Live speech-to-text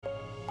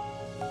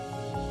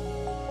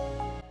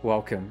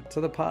Welcome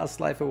to the Past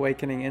Life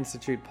Awakening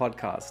Institute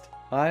podcast.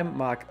 I'm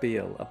Mark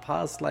Beal, a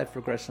past life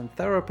regression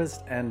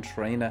therapist and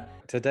trainer.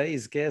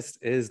 Today's guest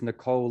is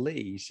Nicole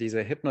Lee. She's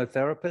a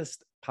hypnotherapist,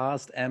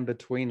 past and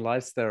between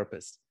lives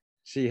therapist.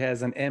 She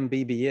has an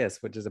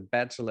MBBS, which is a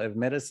Bachelor of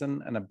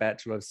Medicine and a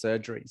Bachelor of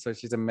Surgery. So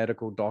she's a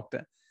medical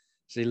doctor.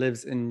 She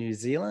lives in New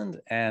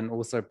Zealand and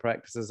also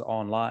practices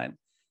online.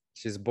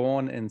 She's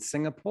born in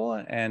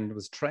Singapore and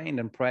was trained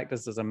and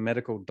practiced as a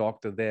medical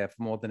doctor there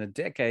for more than a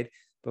decade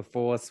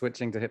before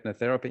switching to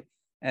hypnotherapy.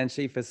 And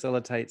she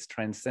facilitates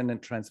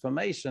transcendent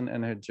transformation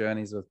in her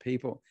journeys with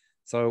people.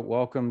 So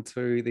welcome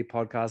to the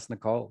podcast,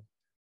 Nicole.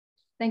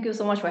 Thank you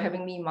so much for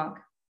having me, Mark.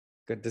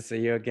 Good to see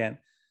you again.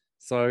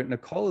 So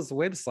Nicole's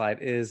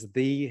website is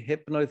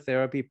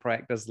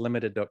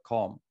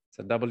thehypnotherapypracticelimited.com.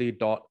 So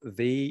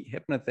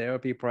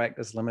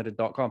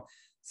www.thehypnotherapypracticelimited.com.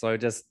 So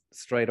just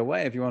straight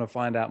away, if you want to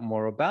find out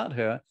more about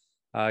her,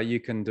 you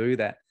can do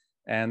that.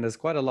 And there's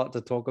quite a lot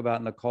to talk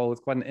about, Nicole.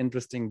 It's quite an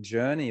interesting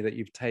journey that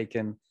you've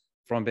taken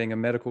from being a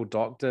medical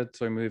doctor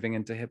to moving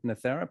into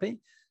hypnotherapy.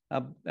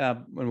 And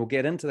we'll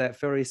get into that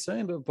very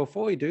soon. But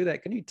before we do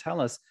that, can you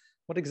tell us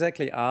what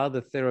exactly are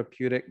the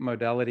therapeutic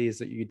modalities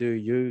that you do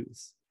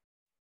use?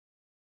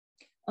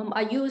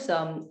 I use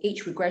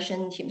age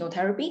regression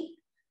hypnotherapy,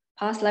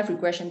 past life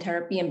regression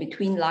therapy, and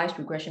between lives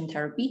regression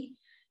therapy.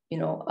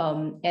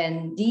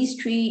 And these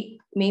three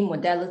main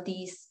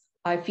modalities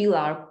I feel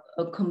are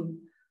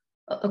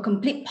a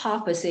complete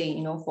path per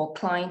se, for a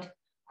client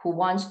who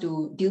wants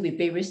to deal with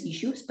various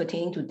issues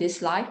pertaining to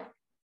this life,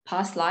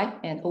 past life,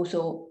 and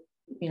also,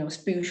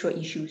 spiritual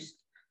issues.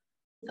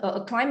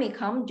 A client may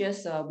come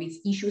just with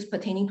issues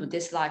pertaining to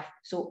this life.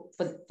 So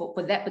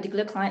for that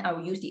particular client, I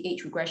will use the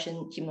age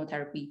regression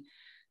hypnotherapy.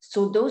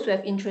 So those who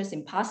have interest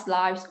in past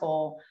lives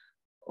or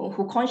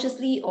who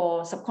consciously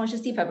or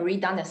subconsciously have already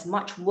done as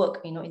much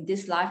work, in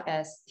this life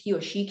as he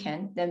or she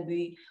can, then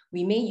we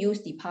may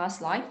use the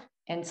past life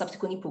and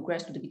subsequently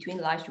progress to the between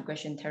lives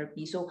regression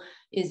therapy. So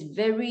it's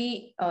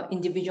very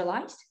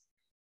individualized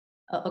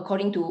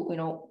according to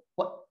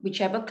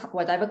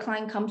whatever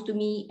client comes to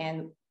me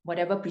and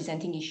whatever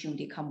presenting issue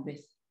they come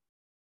with.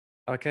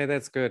 Okay,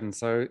 that's good. And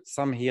so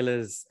some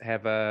healers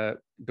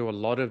do a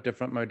lot of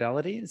different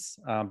modalities,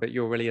 but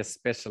you're really a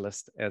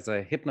specialist as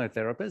a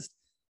hypnotherapist.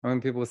 And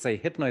when people say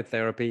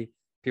hypnotherapy,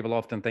 people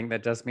often think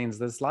that just means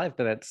this life,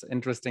 but that's an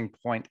interesting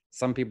point.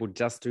 Some people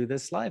just do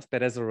this life,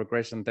 but as a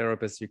regression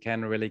therapist, you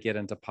can really get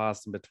into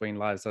past and between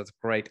lives. So it's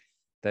great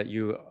that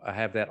you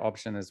have that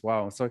option as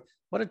well. So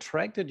what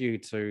attracted you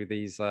to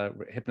these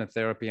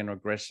hypnotherapy and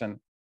regression?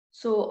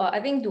 So I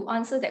think to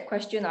answer that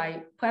question,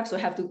 I perhaps will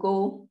have to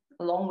go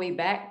a long way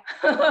back.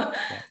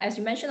 As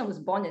you mentioned, I was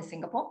born in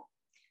Singapore.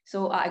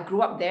 So I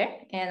grew up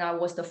there and I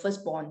was the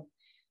firstborn.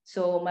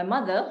 So my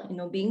mother,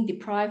 being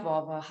deprived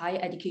of a higher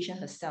education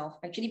herself,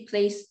 actually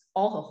placed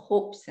all her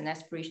hopes and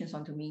aspirations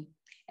onto me.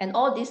 And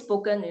all this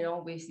spoken,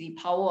 with the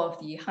power of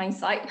the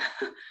hindsight.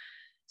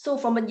 So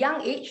from a young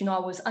age, I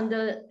was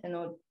under,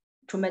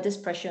 tremendous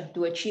pressure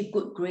to achieve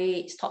good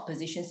grades, top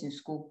positions in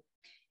school.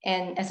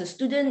 And as a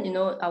student,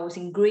 I was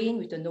ingrained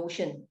with the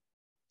notion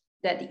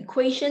that the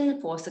equation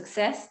for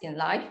success in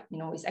life,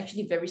 is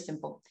actually very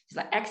simple. It's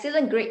like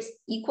excellent grades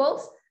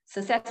equals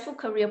successful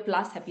career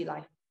plus happy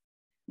life.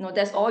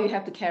 That's all you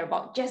have to care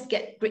about. Just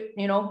get great,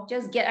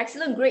 just get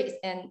excellent grades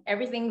and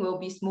everything will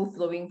be smooth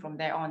flowing from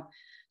there on.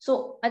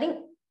 So I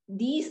think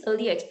these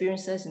early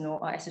experiences,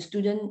 as a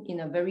student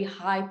in a very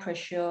high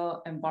pressure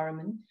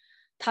environment,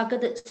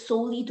 targeted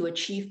solely to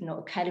achieve,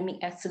 academic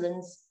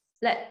excellence,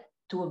 led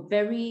to a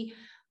very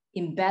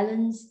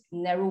imbalanced,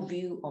 narrow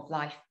view of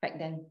life back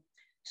then.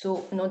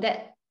 So,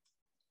 that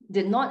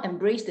did not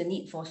embrace the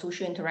need for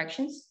social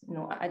interactions.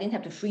 I didn't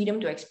have the freedom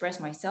to express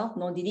myself,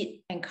 nor did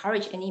it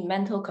encourage any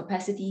mental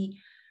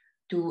capacity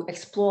to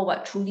explore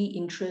what truly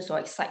interests or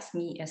excites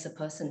me as a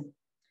person.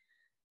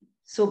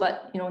 So,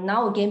 but,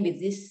 now again, with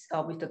this,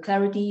 with the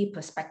clarity,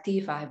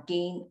 perspective I have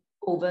gained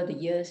over the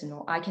years,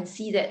 I can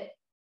see that,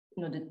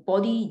 the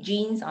body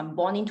genes I'm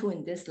born into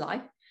in this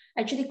life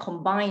actually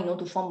combine,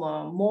 to form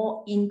a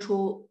more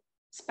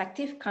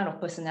introspective kind of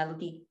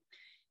personality.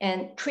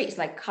 And traits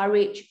like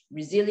courage,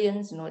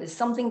 resilience, is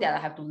something that I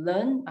have to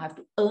learn, I have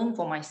to earn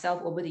for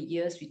myself over the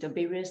years with the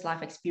various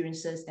life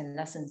experiences and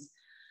lessons.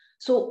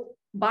 So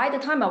by the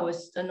time I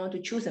was,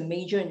 to choose a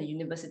major in the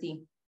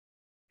university,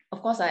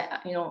 of course, I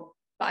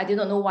did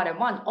not know what I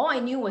want. All I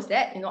knew was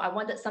that, I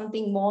wanted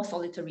something more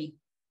solitary,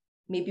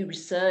 maybe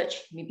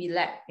research, maybe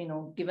lab,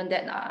 given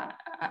that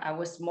I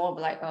was more of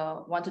like,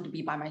 wanted to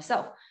be by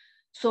myself.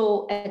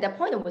 So at that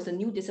point, there was a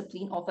new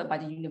discipline offered by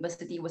the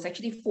university. It was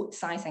actually food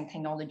science and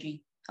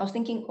technology. I was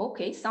thinking,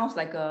 okay, sounds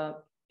like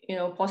a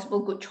possible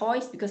good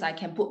choice because I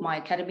can put my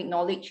academic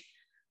knowledge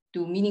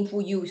to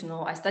meaningful use.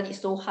 I studied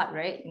so hard,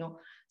 right?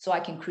 So I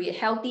can create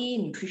healthy,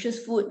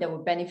 nutritious food that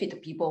will benefit the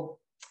people.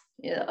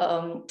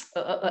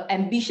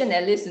 Ambition,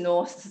 at least,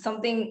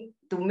 something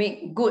to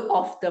make good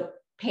of the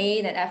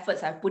pain and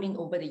efforts I've put in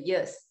over the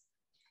years.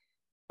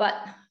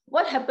 But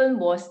what happened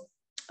was,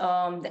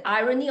 the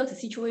irony of the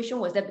situation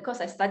was that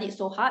because I studied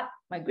so hard,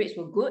 my grades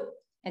were good,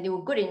 and they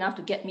were good enough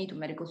to get me to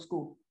medical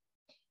school.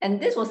 And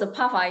this was a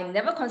path I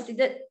never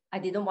considered I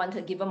didn't want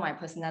it, given my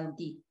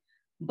personality.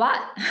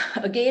 But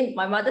again,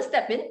 my mother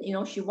stepped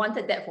in, she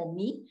wanted that for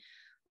me,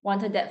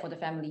 wanted that for the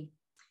family.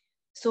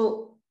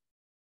 So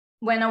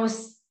when I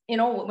was,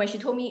 when she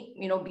told me,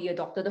 be a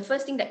doctor, the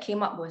first thing that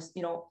came up was,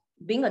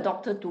 being a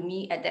doctor to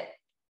me at that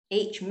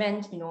age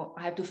meant,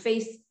 I have to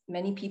face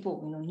many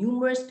people,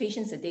 numerous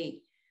patients a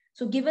day.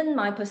 So given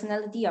my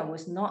personality, I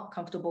was not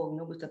comfortable,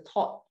 with the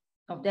thought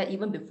of that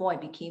even before I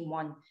became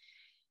one.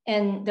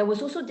 And there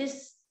was also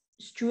this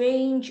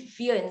strange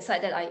fear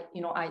inside that I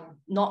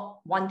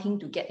not wanting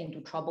to get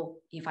into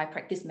trouble if I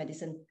practice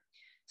medicine.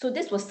 So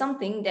this was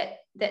something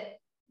that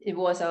it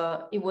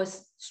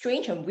was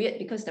strange and weird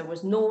because there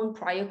was no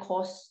prior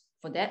cause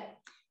for that,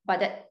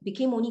 but that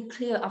became only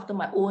clear after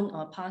my own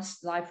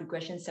past life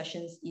regression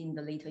sessions in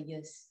the later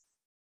years.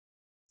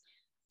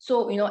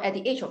 So, at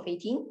the age of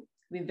 18,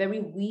 with very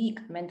weak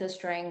mental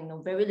strength,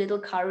 very little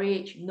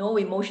courage, no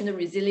emotional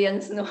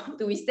resilience,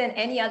 to withstand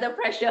any other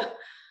pressure,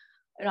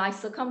 I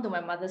succumbed to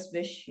my mother's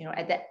wish,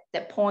 at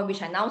that point,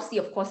 which I now see,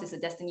 of course, is a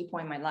destiny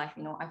point in my life.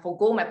 I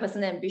forgo my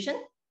personal ambition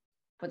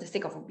for the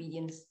sake of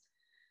obedience.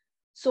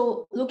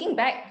 So looking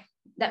back,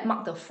 that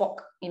marked a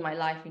fork in my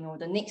life.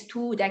 The next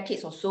 2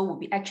 decades or so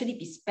would actually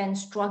be spent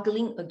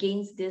struggling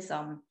against this,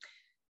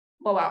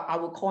 what I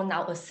would call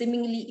now a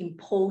seemingly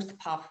imposed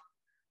path.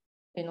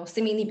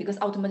 Seemingly because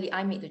ultimately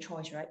I made the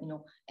choice, right?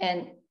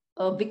 And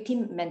a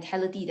victim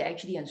mentality that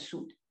actually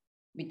ensued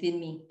within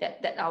me,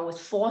 that I was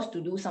forced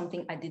to do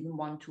something I didn't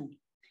want to.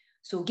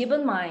 So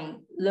given my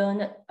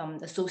learned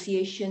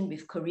association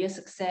with career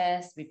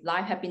success, with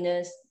life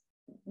happiness,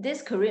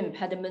 this career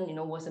impediment,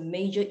 was a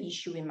major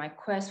issue in my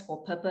quest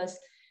for purpose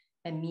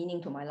and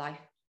meaning to my life.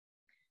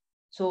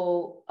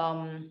 So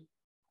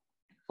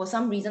for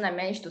some reason, I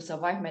managed to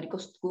survive medical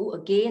school.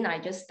 Again, I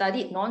just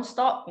studied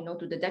nonstop,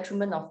 to the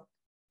detriment of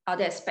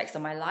other aspects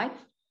of my life.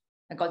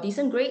 I got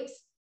decent grades,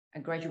 I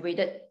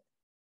graduated,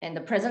 and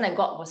the present I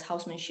got was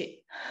housemanship.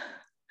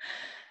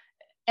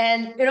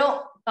 And,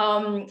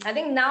 I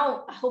think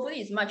now, hopefully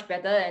it's much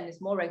better and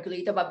it's more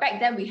regulated. But back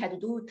then we had to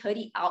do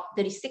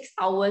 36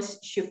 hours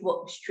shift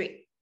work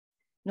straight.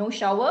 No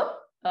shower,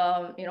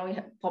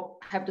 you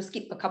have to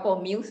skip a couple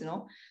of meals,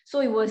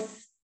 So it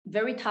was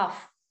very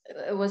tough.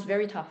 It was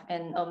very tough.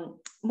 And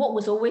work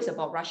was always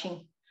about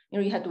rushing.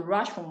 You had to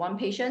rush from one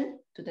patient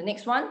to the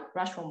next one,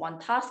 rush from one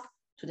task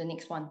to the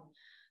next one.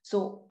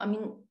 So,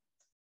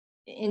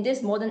 in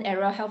this modern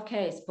era,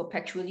 healthcare is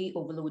perpetually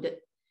overloaded.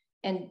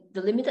 And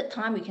the limited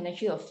time we can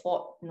actually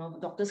afford,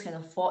 doctors can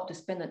afford to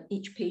spend on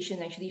each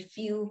patient actually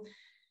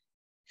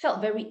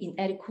felt very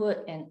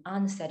inadequate and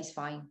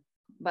unsatisfying.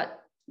 But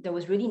there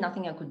was really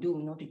nothing I could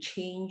do, to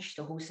change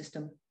the whole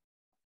system.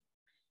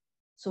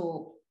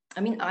 So,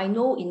 I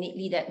know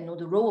innately that,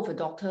 the role of a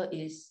doctor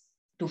is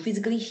to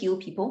physically heal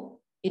people.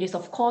 It is,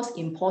 of course,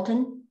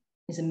 important,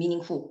 it's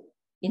meaningful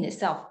in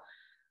itself.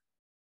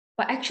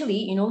 But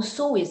actually,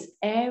 so is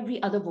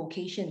every other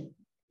vocation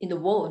in the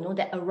world,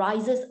 that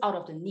arises out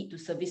of the need to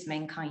service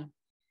mankind.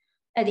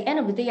 At the end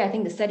of the day, I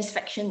think the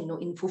satisfaction,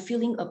 in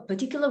fulfilling a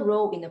particular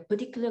role in a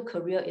particular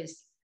career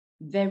is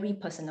very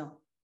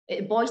personal.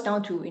 It boils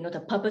down to,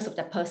 the purpose of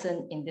that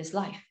person in this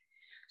life.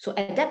 So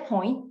at that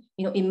point,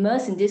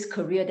 immersed in this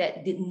career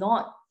that did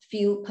not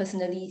feel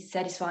personally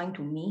satisfying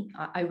to me,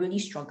 I really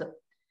struggled.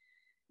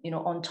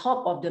 On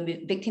top of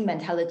the victim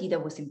mentality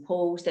that was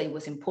imposed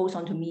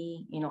onto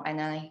me,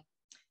 and I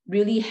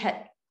really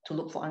had to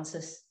look for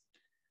answers.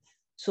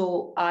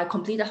 So I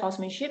completed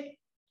housemanship,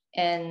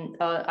 and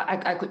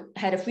I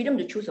had a freedom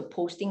to choose a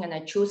posting, and I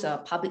chose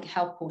a public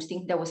health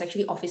posting that was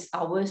actually office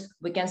hours,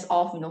 weekends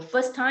off.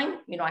 First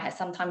time, I had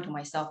some time to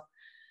myself.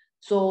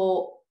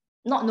 So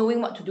not knowing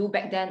what to do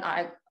back then,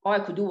 all I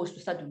could do was to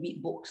start to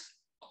read books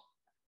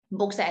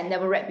that I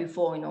never read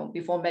before,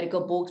 before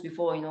medical books,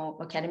 before,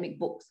 academic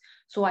books.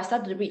 So I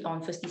started to read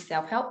on firstly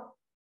self-help,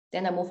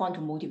 then I moved on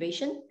to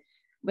motivation.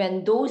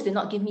 When those did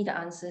not give me the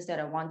answers that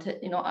I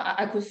wanted,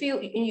 I could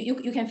feel,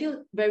 you can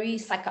feel very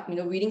psyched up,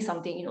 reading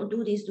something,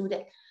 do this, do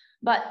that.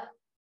 But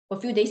a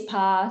few days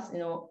pass,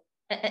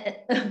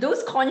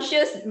 those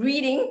conscious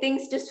reading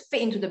things just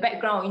fade into the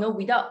background,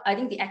 without, I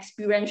think, the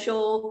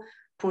experiential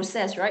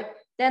process, right?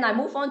 Then I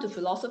move on to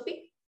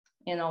philosophy,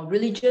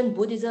 religion,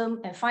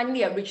 Buddhism, and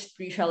finally I reached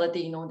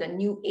spirituality, the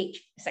new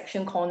age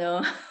section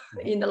corner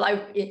in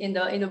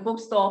the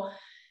bookstore.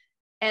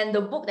 And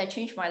the book that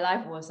changed my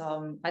life was,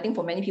 I think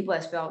for many people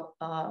as well,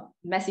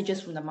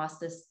 Messages from the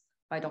Masters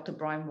by Dr.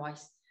 Brian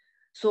Weiss.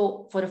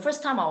 So for the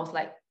first time, I was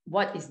like,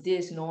 what is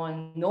this?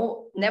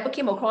 Never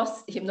came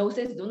across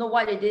hypnosis, don't know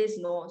what it is.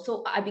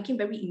 So I became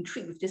very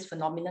intrigued with this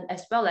phenomenon,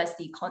 as well as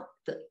the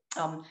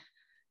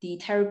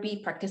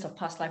therapy practice of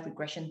past life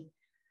regression.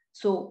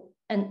 So,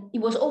 and it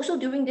was also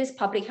during this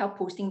public health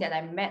posting that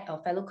I met a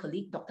fellow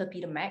colleague, Dr.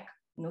 Peter Mack.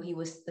 He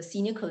was the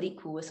senior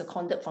colleague who was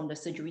seconded from the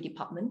surgery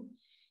department.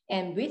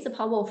 And with the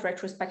power of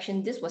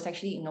retrospection, this was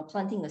actually,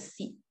 planting a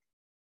seed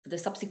for the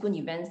subsequent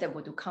events that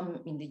were to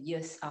come in the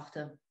years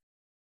after.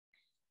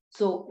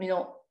 So,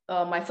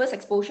 my first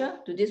exposure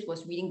to this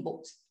was reading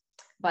books.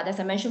 But as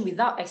I mentioned,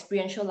 without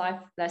experiential life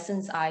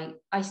lessons,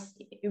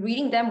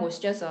 reading them was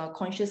just a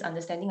conscious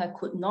understanding. I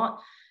could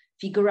not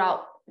figure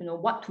out,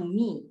 what to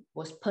me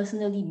was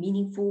personally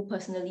meaningful,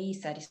 personally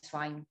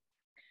satisfying.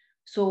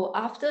 So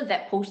after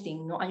that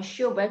posting,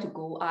 unsure where to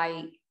go,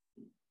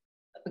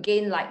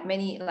 again, like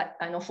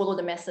follow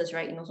the masses,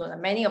 right? So like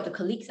many of the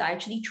colleagues, I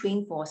actually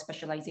trained for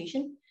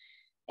specialization.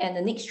 And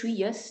the next 3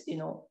 years,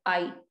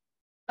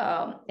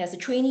 as a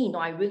trainee,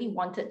 I really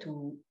wanted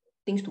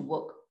things to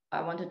work.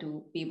 I wanted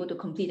to be able to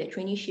complete that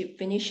traineeship,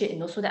 finish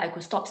it, so that I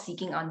could stop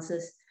seeking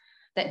answers,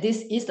 that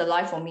this is the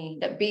life for me,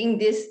 that being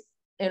this,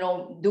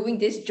 doing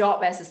this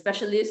job as a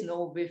specialist,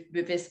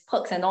 with its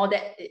perks and all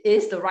that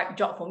is the right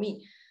job for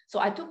me. So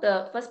I took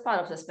the first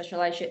part of the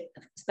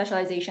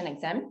specialization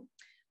exam.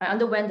 I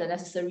underwent the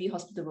necessary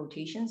hospital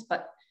rotations,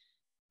 but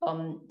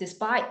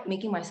despite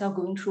making myself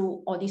going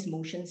through all these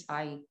motions,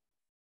 I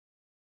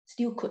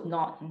still could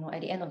not,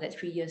 at the end of that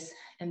 3 years,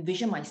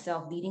 envision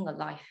myself leading a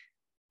life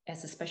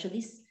as a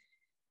specialist.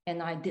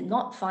 And I did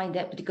not find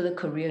that particular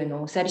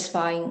career,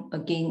 satisfying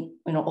again,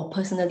 or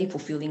personally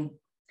fulfilling.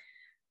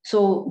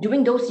 So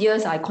during those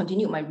years, I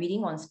continued my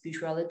reading on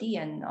spirituality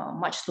and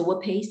much slower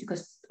pace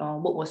because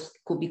work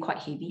could be quite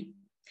heavy.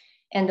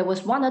 And there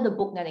was one other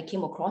book that I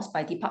came across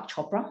by Deepak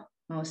Chopra,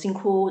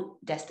 Synchro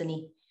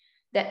Destiny,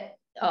 that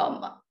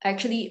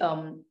actually,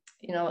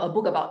 a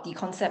book about the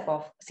concept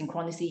of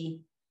synchronicity,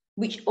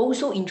 which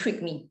also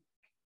intrigued me.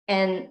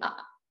 And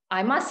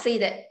I must say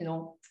that,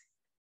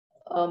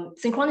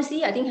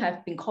 synchronicity, I think,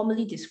 have been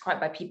commonly described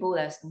by people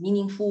as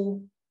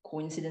meaningful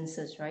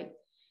coincidences, right?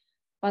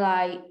 But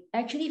I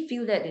actually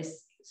feel that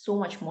it's so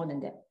much more than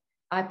that.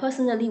 I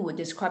personally would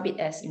describe it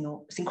as,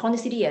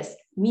 synchronicity as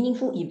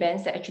meaningful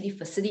events that actually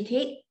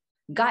facilitate,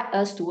 guide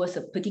us towards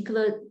a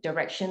particular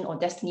direction or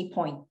destiny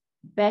point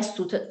best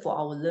suited for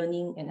our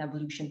learning and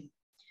evolution.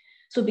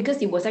 So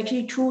because it was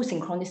actually through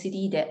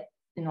synchronicity that,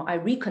 I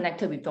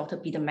reconnected with Dr.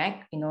 Peter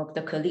Mac,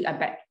 the colleague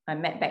I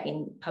met back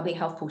in public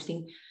health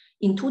posting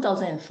in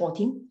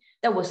 2014.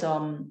 That was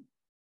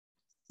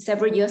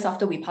several years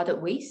after we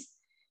parted ways.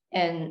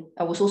 And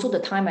it was also the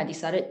time I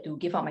decided to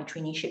give up my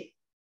traineeship.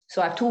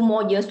 So I have 2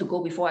 more years to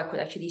go before I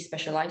could actually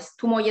specialize.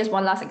 2 more years,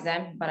 one last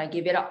exam, but I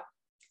gave it up.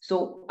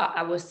 So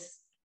I was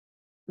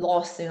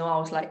lost, I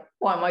was like,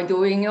 what am I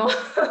doing?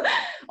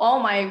 All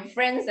my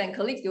friends and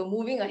colleagues, they were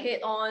moving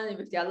ahead on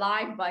with their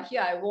life, but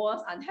here I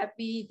was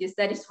unhappy,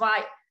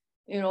 dissatisfied,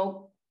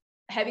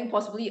 having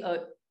possibly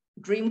a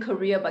dream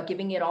career, but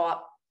giving it all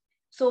up.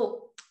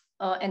 So,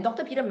 and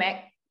Dr. Peter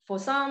Mac, for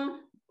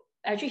some,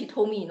 actually he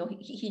told me,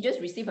 he just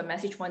received a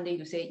message one day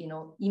to say,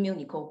 email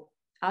Nicole,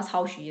 ask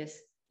how she is.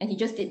 And he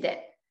just did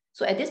that.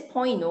 So at this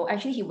point,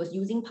 actually he was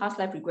using past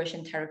life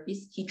regression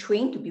therapies. He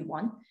trained to be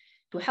one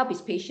to help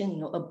his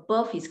patient,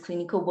 above his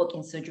clinical work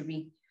in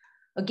surgery.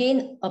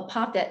 Again, a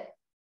path that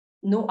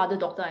no other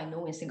doctor I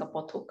know in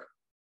Singapore took.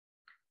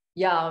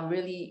 Yeah,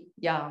 really,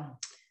 yeah.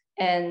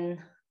 And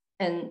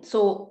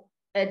so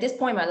at this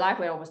point in my life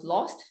where I was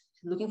lost,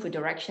 looking for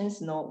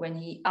directions, when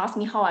he asked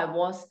me how I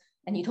was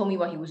and he told me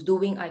what he was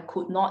doing, I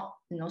could not,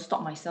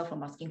 stop myself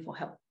from asking for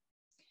help.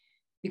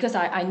 Because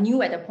I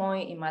knew at the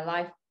point in my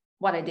life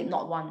what I did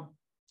not want.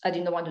 I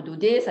didn't want to do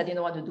this, I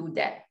didn't want to do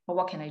that. But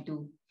what can I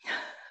do?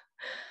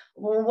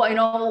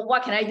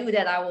 What can I do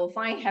that I will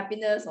find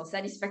happiness or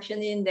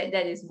satisfaction in?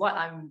 That is what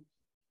I'm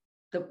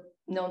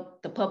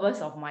the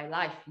purpose of my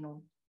life,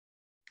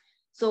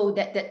 So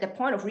that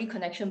point of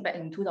reconnection back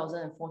in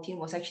 2014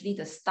 was actually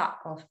the start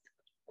of,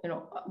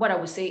 what I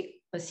would say,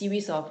 a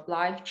series of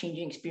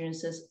life-changing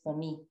experiences for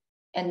me.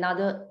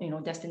 Another,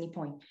 destiny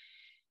point.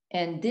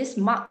 And this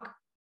marked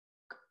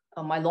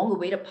my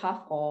long-awaited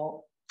path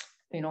or,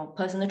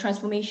 personal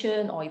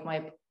transformation, or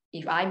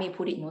if I may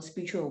put it,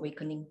 spiritual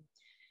awakening.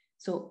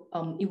 So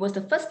it was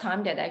the first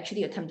time that I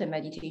actually attempted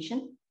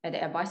meditation at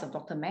the advice of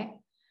Dr. Mac.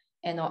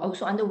 And I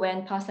also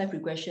underwent past life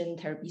regression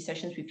therapy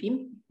sessions with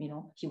him.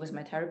 He was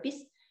my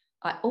therapist.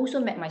 I also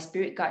met my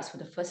spirit guides for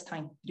the first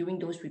time during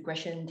those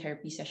regression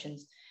therapy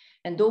sessions.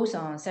 And those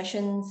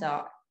sessions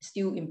are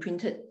still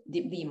imprinted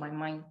deeply in my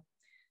mind.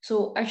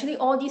 So actually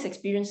all these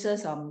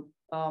experiences,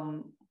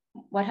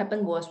 what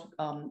happened was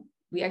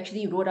we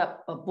actually wrote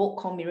up a book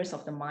called Mirrors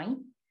of the Mind.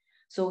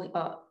 So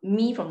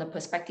me from the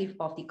perspective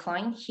of the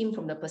client, him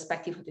from the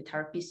perspective of the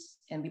therapist,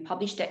 and we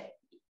published that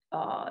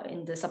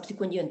in the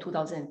subsequent year in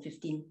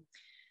 2015.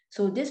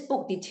 So this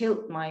book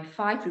detailed my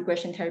 5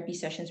 regression therapy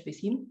sessions with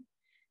him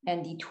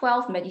and the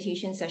 12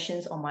 meditation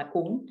sessions on my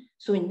own.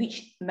 So in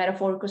which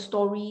metaphorical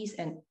stories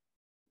and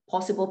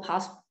possible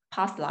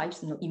past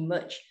lives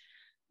emerged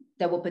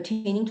that were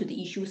pertaining to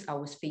the issues I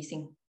was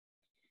facing.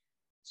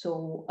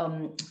 So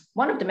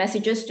one of the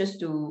messages just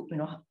to,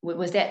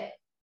 was that,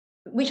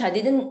 which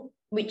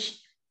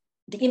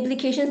the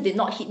implications did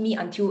not hit me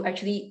until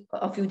actually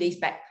a few days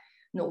back.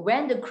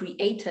 When the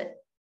created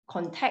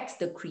contacts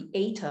the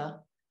creator,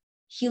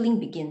 healing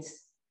begins.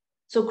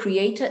 So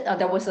created,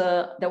 there was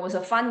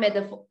a fun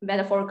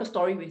metaphorical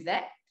story with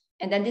that.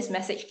 And then this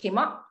message came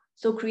up.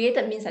 So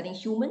created means, I think,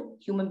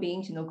 human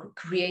beings,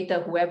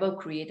 creator, whoever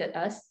created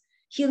us,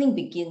 healing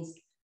begins.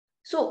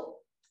 So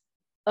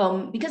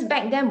Because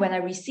back then when I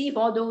received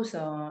all those,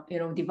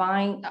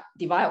 divine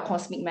or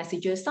cosmic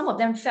messages, some of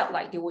them felt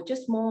like they were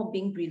just more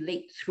being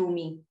relayed through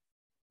me.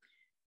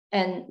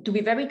 And to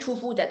be very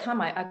truthful, that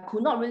time I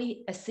could not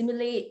really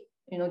assimilate,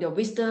 their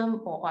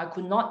wisdom, or I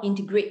could not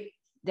integrate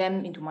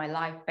them into my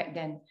life back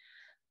then.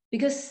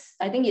 Because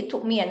I think it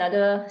took me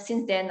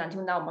since then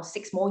until now, almost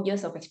 6 more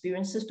years of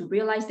experiences to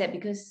realize that,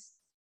 because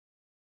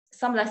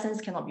some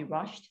lessons cannot be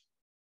rushed.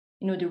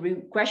 The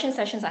regression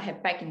sessions I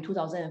had back in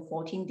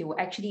 2014, they were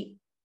actually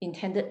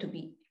intended to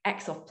be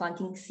acts of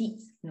planting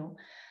seeds,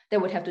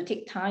 that would have to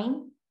take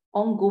time,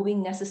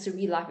 ongoing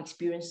necessary life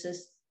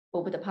experiences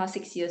over the past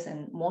 6 years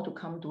and more to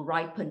come to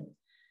ripen.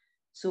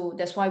 So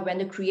that's why when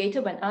we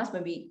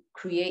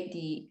create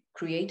the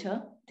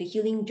creator, the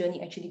healing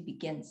journey actually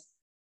begins.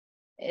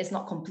 It's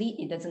not complete,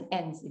 it doesn't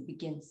end, it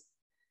begins.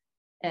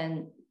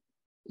 And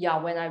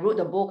yeah, when I wrote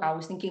the book, I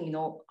was thinking,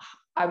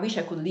 I wish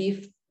I could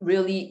live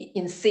really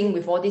in sync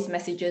with all these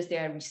messages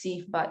that I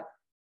received, but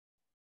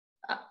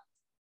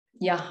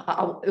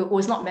it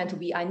was not meant to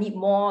be. I need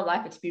more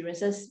life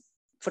experiences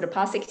for the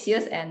past 6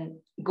 years and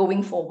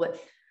going forward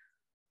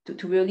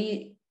to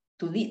really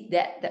lead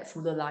that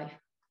fuller life.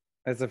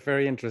 It's a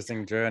very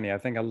interesting journey. I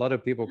think a lot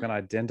of people can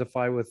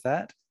identify with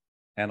that.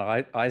 And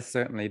I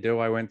certainly do.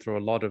 I went through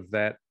a lot of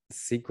that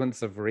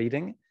sequence of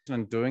reading,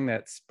 and doing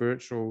that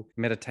spiritual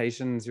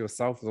meditations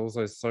yourself is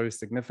also so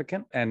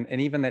significant. And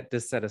even that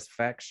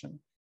dissatisfaction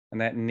and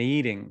that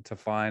needing to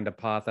find a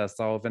path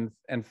ourselves,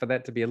 and for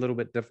that to be a little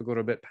bit difficult,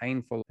 a bit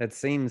painful, it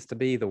seems to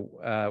be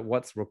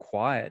what's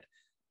required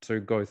to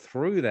go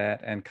through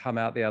that and come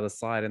out the other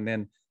side and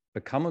then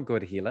become a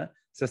good healer.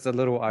 It's just a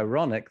little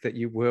ironic that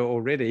you were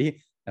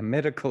already a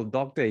medical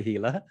doctor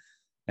healer,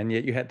 and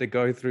yet you had to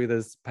go through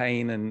this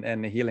pain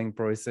and the healing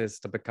process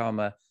to become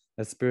a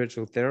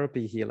spiritual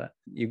therapy healer.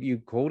 You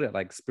called it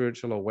like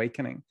spiritual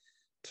awakening,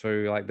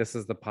 to like, this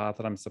is the path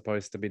that I'm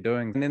supposed to be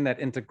doing. And then that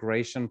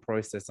integration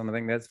process, and I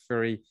think that's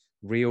very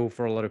real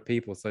for a lot of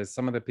people. So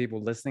some of the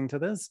people listening to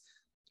this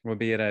will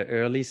be at an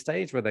early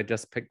stage where they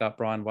just picked up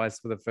Brian Weiss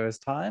for the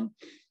first time,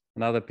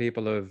 and other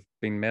people have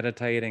been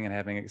meditating and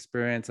having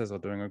experiences or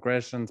doing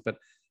regressions, but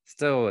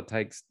still it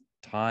takes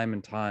time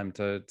and time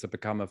to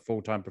become a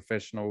full-time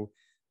professional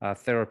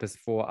therapist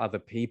for other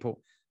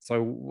people.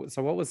 So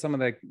what was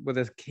were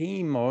the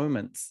key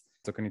moments?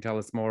 So can you tell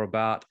us more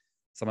about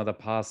some of the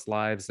past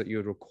lives that you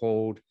had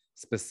recalled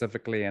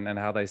specifically, and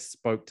how they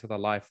spoke to the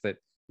life that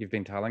you've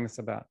been telling us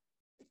about?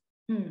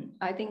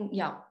 I think,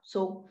 yeah.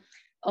 So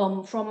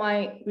from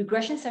my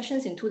regression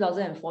sessions in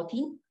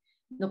 2014,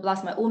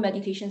 plus my own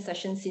meditation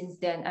sessions since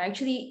then, I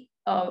actually,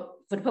 for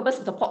the purpose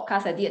of the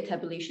podcast, I did a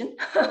tabulation.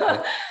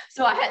 Yeah.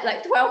 So I had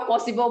like 12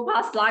 possible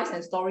past lives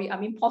and story. I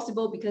mean,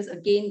 possible because,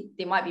 again,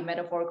 they might be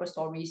metaphorical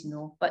stories,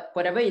 but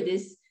whatever it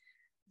is,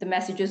 the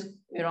messages,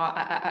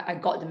 I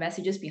got the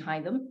messages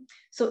behind them.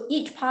 So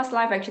each past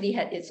life actually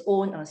had its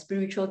own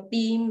spiritual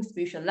theme,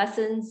 spiritual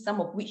lessons,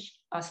 some of which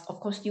are, of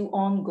course, still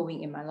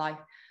ongoing in my life.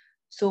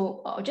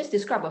 So I'll just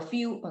describe a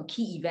few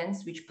key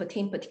events which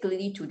pertain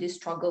particularly to this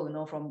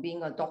struggle, from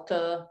being a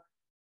doctor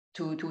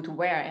to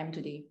where I am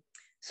today.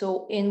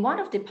 So in one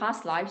of the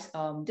past lives,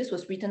 this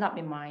was written up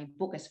in my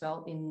book as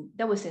well.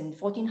 That was in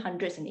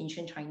 1400s in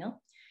ancient China.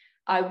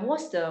 I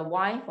was the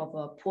wife of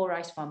a poor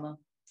rice farmer,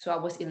 so I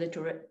was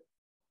illiterate.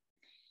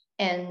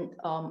 And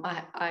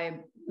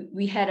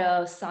we had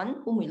a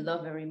son whom we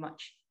loved very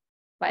much.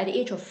 But at the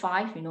age of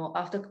 5,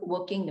 after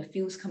working the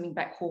fields, coming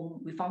back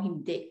home, we found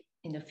him dead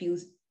in the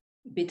fields,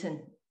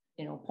 bitten,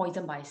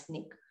 poisoned by a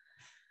snake.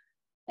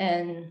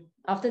 And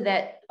after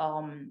that,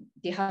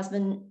 the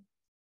husband,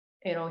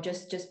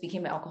 just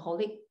became an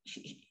alcoholic.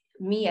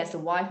 Me as a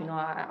wife,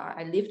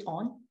 I lived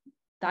on,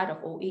 died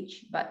of old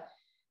age. But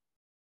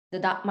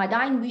my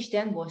dying wish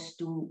then was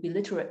to be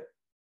literate.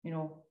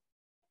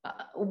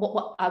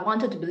 What I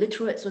wanted to be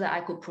literate so that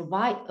I could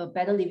provide a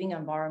better living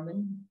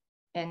environment.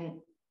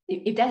 And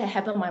if that had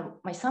happened,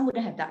 my son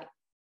wouldn't have died.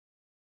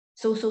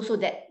 So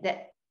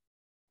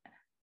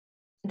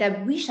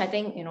that wish, I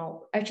think,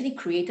 actually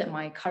created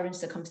my current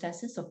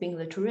circumstances of being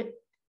literate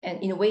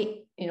and, in a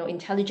way,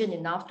 intelligent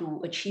enough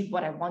to achieve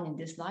what I want in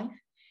this life.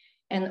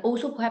 And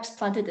also perhaps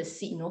planted the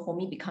seed, for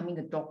me becoming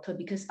a doctor,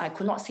 because I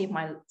could not save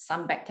my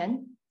son back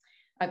then.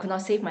 I could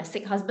not save my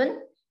sick husband.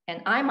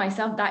 And I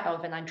myself died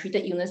of an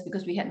untreated illness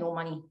because we had no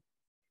money.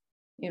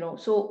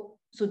 So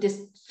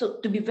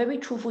to be very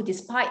truthful,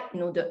 despite,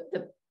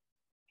 the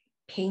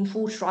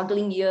painful,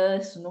 struggling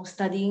years,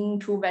 studying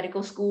through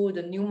medical school,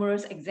 the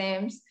numerous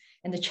exams,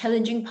 and the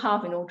challenging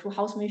path, through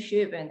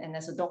housemanship and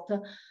as a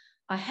doctor,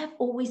 I have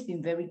always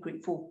been very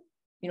grateful,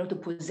 to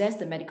possess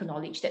the medical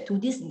knowledge that to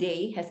this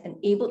day has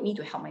enabled me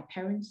to help my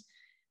parents,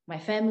 my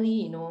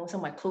family, some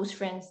of my close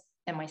friends,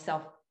 and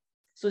myself,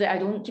 so that I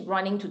don't keep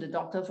running to the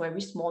doctor for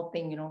every small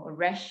thing, a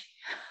rash,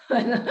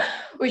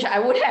 which I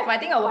would have. I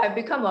think I would have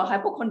become a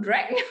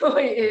hypochondriac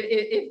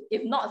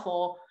if not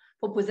for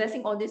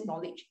possessing all this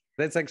knowledge.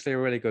 That's actually a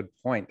really good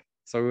point.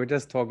 So we were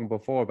just talking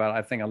before about,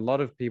 I think a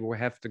lot of people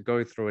have to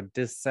go through a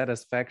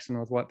dissatisfaction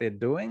with what they're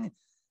doing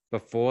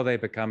before they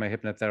become a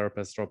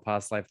hypnotherapist or a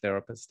past life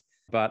therapist.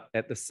 But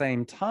at the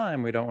same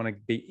time, we don't want to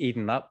be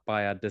eaten up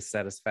by our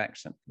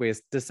dissatisfaction. We're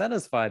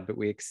dissatisfied, but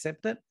we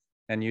accept it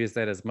and use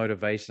that as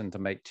motivation to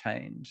make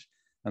change.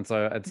 And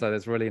so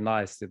it's really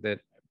nice that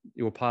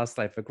your past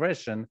life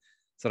regression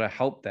sort of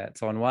helped that.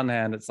 So on one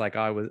hand, it's like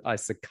I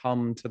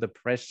succumbed to the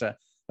pressure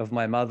of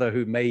my mother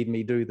who made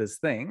me do this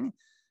thing.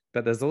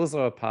 But there's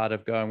also a part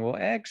of going, well,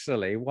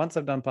 actually, once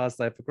I've done past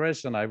life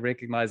regression, I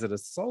recognize at a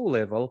soul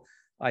level,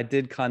 I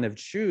did kind of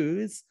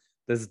choose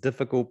this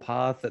difficult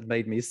path that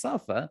made me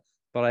suffer,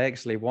 but I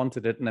actually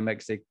wanted it, and I'm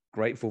actually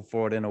grateful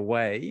for it in a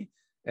way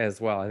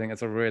as well. I think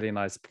it's a really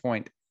nice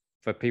point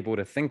for people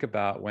to think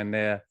about when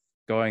they're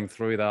going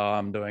through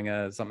I'm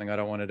doing something I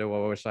don't want to do.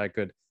 I wish I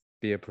could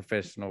be a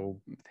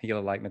professional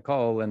healer like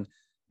Nicole. And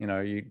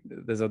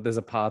there's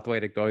a pathway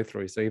to go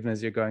through. So even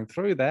as you're going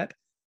through that,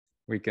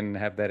 we can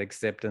have that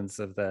acceptance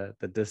of the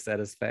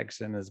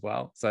dissatisfaction as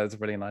well. So it's a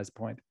really nice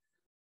point.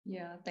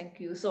 Yeah, thank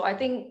you. So I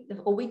think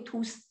there's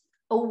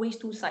always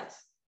two sides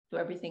to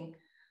everything.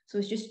 So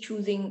it's just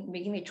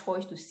making a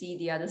choice to see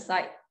the other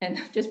side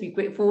and just be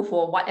grateful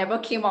for whatever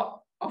came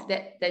out of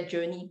that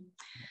journey.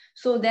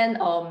 So then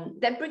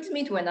that brings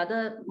me to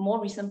another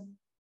more recent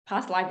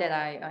past life that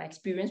I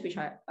experienced, which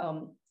I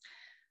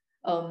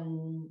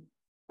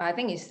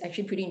think is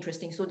actually pretty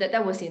interesting. So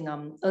that was in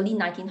early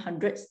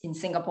 1900s in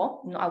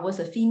Singapore. I was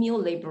a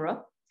female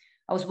laborer.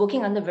 I was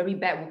working under very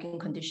bad working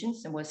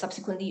conditions and was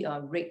subsequently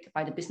raped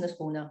by the business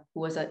owner,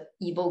 who was an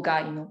evil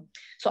guy.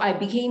 So I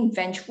became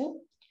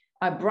vengeful.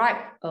 I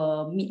bribed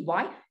a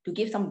midwife to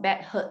give some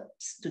bad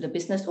herbs to the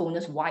business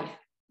owner's wife.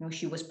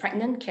 She was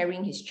pregnant,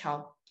 carrying his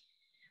child.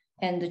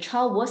 And the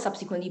child was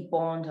subsequently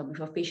born with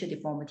a facial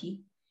deformity.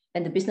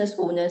 And the business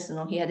owners,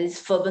 he had this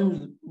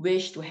fervent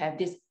wish to have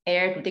this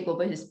heir to take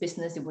over his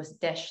business. It was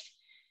dashed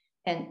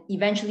and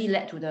eventually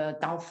led to the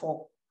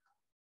downfall.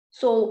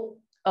 So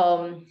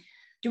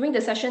during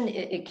the session,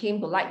 it came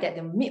to light that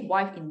the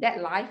midwife in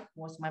that life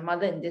was my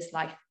mother in this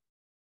life.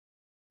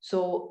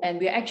 So, and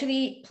we're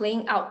actually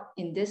playing out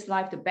in this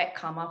life the bad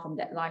karma from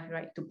that life,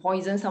 right? To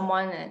poison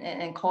someone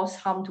and cause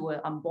harm to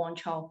an unborn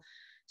child.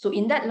 So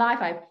in that life,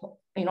 I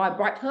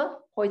bribed her,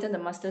 poisoned the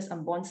master's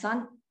unborn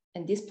son,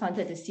 and this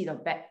planted the seed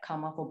of bad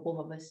karma for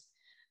both of us.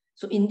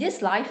 So in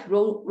this life,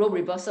 role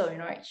reversal,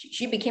 right?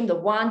 She became the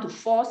one to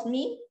force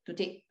me to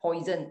take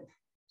poison,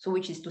 so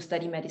which is to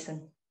study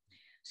medicine.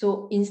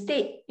 So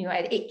instead,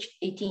 at age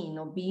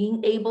 18,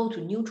 being able to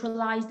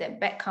neutralize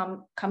that bad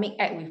karmic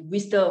act with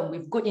wisdom,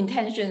 with good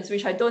intentions,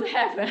 which I don't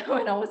have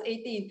when I was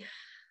 18,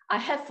 I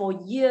have for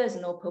years,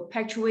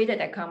 perpetuated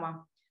that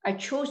karma. I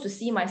chose to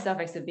see myself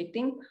as a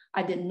victim.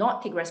 I did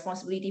not take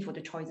responsibility for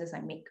the choices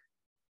I make.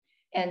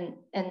 And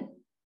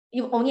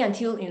only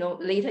until,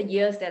 later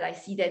years that I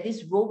see that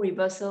this role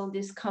reversal,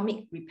 this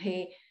karmic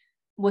repay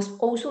was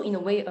also in a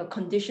way a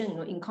condition,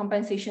 in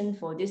compensation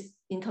for this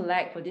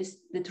intellect, for this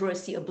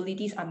literacy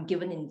abilities I'm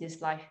given in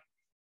this life,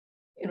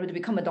 to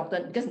become a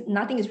doctor, because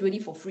nothing is really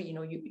for free.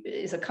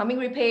 It's a karmic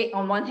repay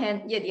on one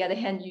hand, yet the other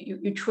hand,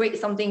 you trade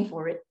something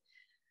for it.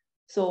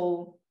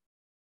 So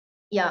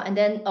yeah, and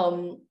then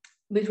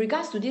with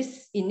regards to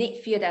this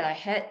innate fear that I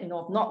had,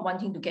 of not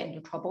wanting to get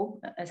into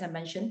trouble, as I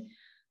mentioned,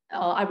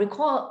 I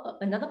recall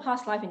another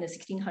past life in the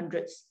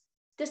 1600s.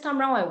 This time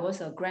around, I was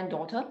a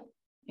granddaughter,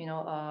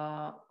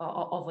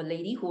 of a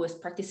lady who was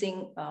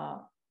practicing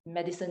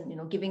medicine,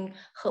 giving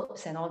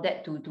herbs and all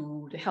that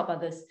to help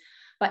others.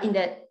 But in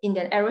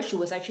that era, she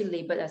was actually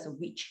labeled as a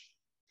witch.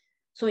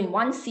 So in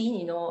one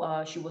scene,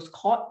 she was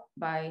caught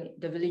by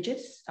the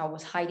villagers. I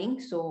was hiding,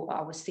 so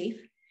I was safe.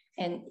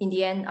 And in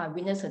the end, I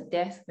witnessed her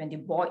death when they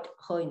boiled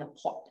her in a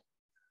pot.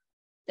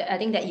 I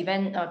think that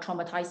event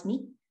traumatized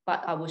me,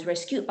 but I was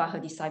rescued by her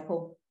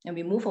disciple, and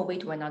we moved away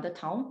to another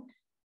town.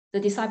 The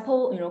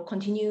disciple,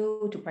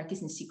 continued to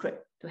practice in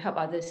secret to help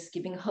others,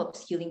 giving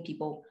herbs, healing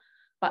people.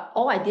 But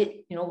all I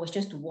did, was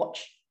just to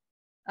watch.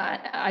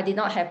 I did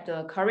not have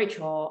the courage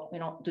or,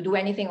 to do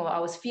anything, or I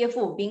was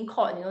fearful of being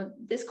caught.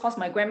 This caused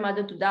my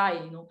grandmother to die,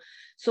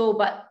 So,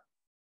 but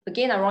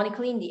again,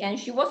 ironically, in the end,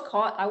 she was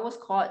caught, I was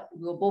caught,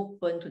 we were both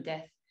burned to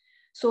death.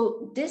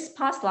 So this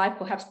past life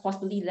perhaps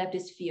possibly left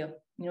this fear,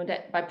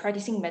 that by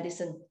practicing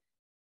medicine,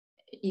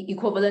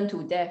 equivalent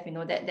to death,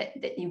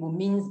 that it will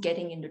means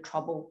getting into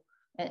trouble.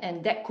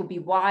 And that could be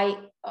why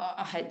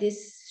I had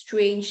this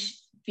strange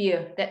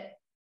fear that,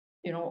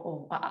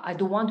 I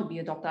don't want to be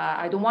a doctor.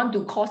 I don't want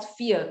to cause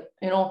fear,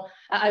 I don't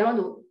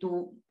want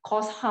to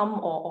cause harm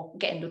or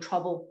get into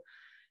trouble.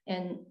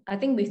 And I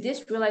think with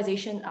this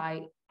realization,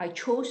 I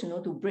chose,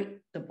 to break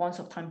the bonds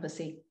of time per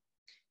se.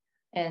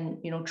 And,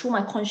 through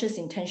my conscious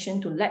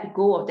intention to let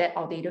go of that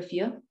outdated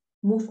fear,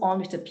 move on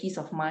with the peace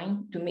of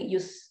mind to make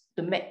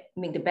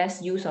the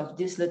best use of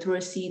this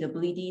literacy, the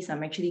abilities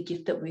I'm actually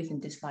gifted with in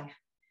this life.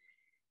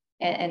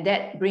 And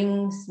that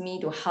brings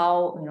me to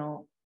how,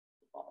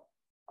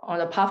 on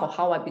the path of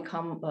how I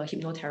become a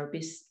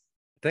hypnotherapist.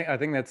 I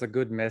think that's a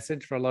good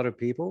message for a lot of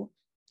people,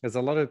 because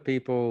a lot of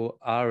people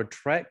are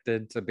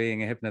attracted to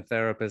being a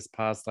hypnotherapist,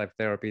 past life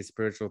therapy,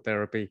 spiritual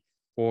therapy,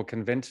 or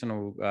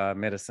conventional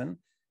medicine.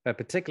 but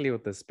particularly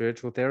with the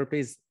spiritual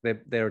therapies,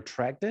 they're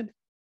attracted,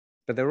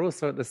 but they're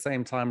also at the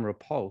same time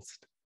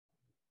repulsed.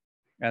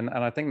 And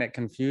I think that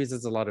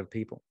confuses a lot of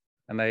people.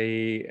 And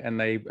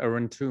they are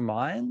in two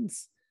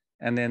minds,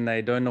 and then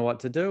they don't know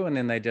what to do, and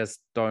then they just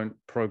don't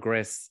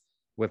progress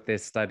with their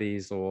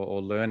studies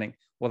or learning.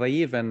 Or they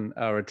even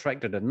are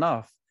attracted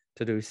enough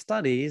to do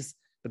studies,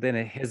 but then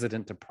are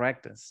hesitant to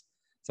practice.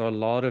 So a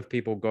lot of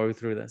people go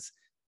through this.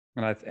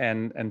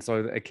 And so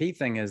a key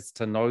thing is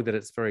to know that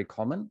it's very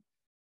common,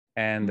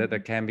 and that there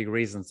can be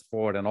reasons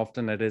for it. And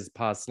often it is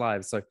past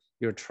lives. So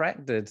you're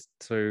attracted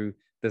to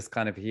this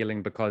kind of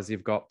healing because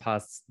you've got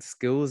past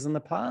skills in the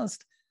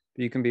past,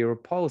 but you can be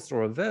repulsed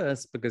or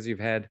averse because you've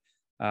had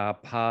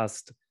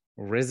past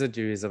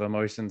residues of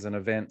emotions and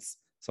events.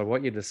 So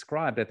what you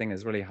described, I think,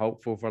 is really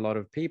helpful for a lot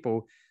of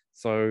people.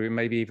 So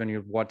maybe even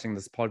you're watching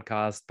this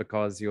podcast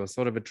because you're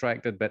sort of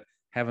attracted, but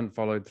haven't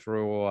followed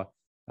through, or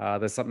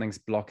there's something's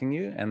blocking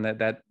you, and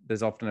that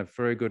there's often a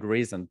very good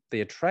reason.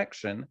 The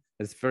attraction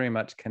is very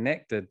much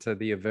connected to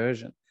the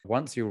aversion.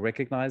 Once you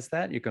recognize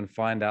that, you can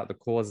find out the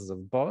causes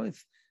of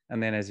both,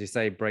 and then, as you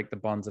say, break the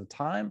bonds of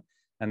time,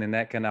 and then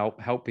that can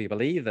help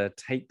people either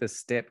take the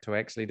step to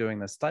actually doing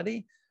the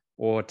study,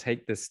 or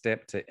take the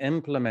step to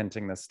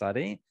implementing the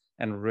study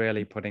and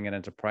really putting it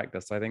into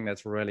practice. So I think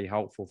that's really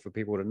helpful for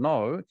people to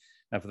know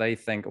if they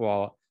think,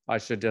 well, I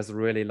should just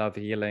really love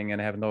healing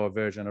and have no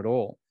aversion at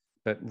all.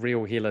 But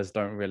real healers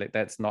don't really,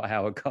 that's not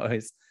how it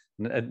goes.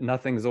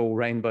 Nothing's all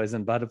rainbows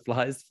and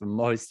butterflies for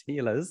most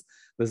healers.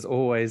 There's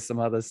always some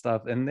other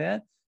stuff in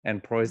there,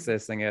 and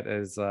processing it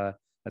is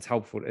it's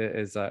helpful,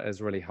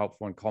 is really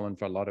helpful and common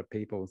for a lot of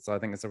people. So I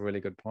think it's a really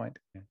good point.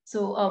 Yeah.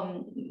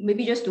 So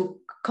maybe just to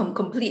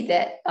complete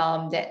that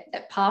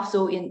that path.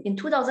 So in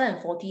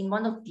 2014,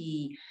 one of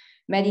the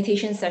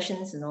meditation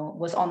sessions,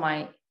 was on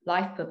my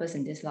life purpose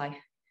in this life.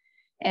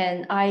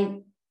 And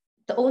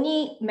the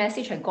only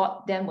message I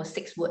got then was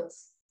 6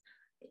 words.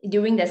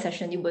 During that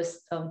session, it was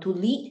to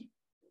lead,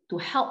 to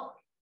help,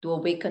 to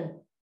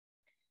awaken.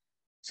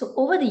 So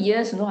over the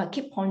years, I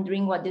keep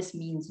pondering what this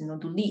means,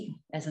 to lead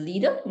as a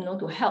leader,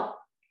 to help.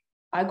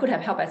 I could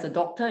have helped as a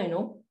doctor,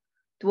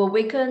 to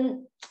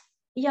awaken.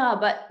 Yeah,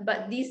 but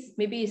this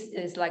maybe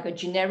is like a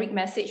generic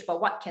message,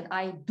 but what can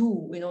I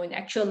do, in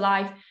actual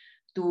life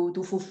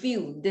to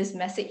fulfill this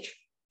message?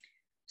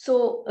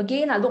 So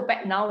again, I look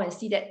back now and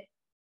see that,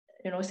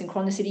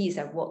 synchronicity is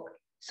at work.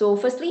 So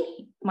firstly,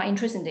 my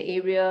interest in the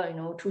area,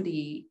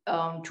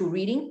 through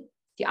reading,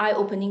 the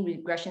eye-opening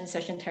regression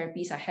session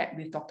therapies I had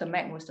with Dr.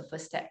 Mac was the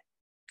first step.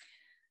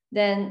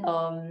 Then,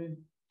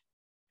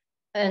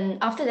 and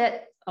after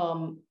that,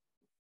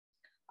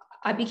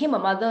 I became a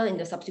mother in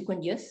the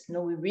subsequent years.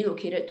 We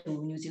relocated to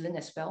New Zealand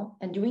as well.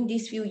 And during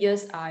these few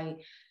years, I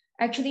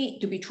actually,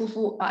 to be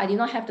truthful, I did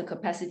not have the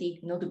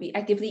capacity, to be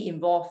actively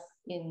involved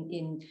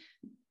in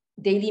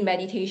daily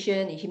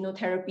meditation, in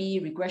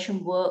hypnotherapy,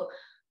 regression work.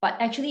 But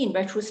actually, in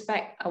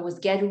retrospect, I was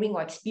gathering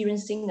or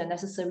experiencing the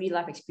necessary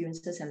life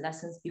experiences and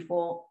lessons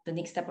before the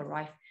next step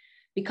arrived.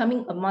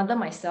 Becoming a mother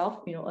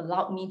myself,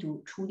 allowed me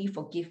to truly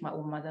forgive my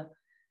own mother.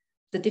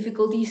 The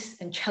difficulties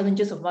and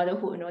challenges of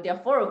motherhood, there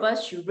are 4 of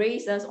us. She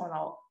raised us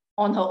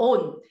on her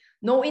own.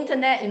 No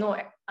internet,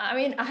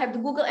 I have to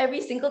Google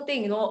every single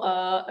thing,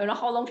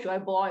 how long should I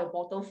boil a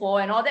bottle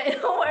for and all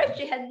that, where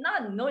she had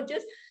none,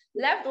 just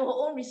left to her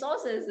own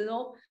resources,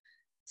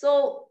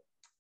 So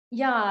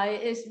yeah,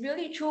 it's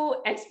really true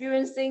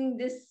experiencing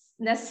this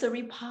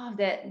necessary path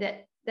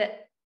that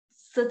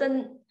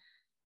certain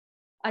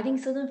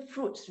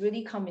fruits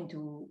really come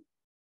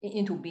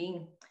into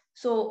being.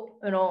 So,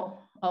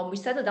 we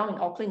settled down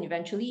in Auckland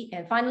eventually,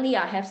 and finally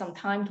I have some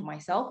time to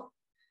myself.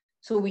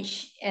 So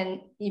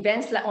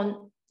events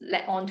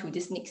led on to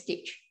this next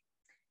stage.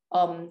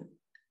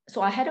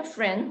 So I had a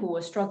friend who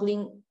was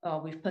struggling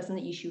with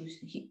personal issues.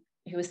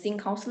 He was seeing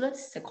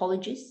counselors,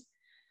 psychologists,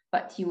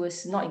 but he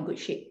was not in good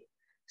shape.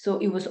 So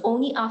it was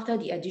only after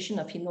the addition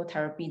of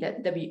hypnotherapy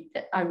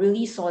that I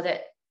really saw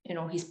that,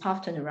 his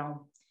path turned around.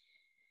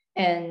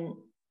 And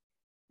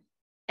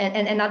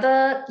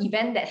another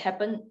event that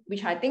happened,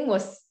 which I think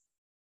was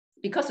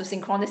because of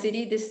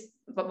synchronicity,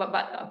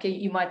 but okay,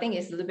 you might think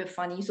it's a little bit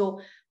funny. So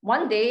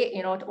one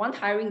day, one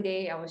tiring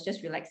day, I was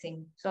just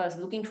relaxing. So I was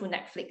looking through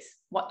Netflix,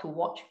 what to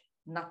watch,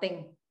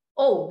 nothing.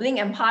 Oh, Bling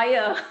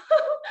Empire.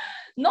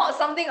 Not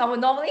something I would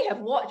normally have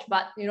watched,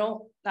 but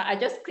I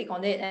just click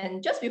on it.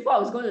 And just before I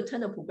was going to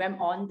turn the program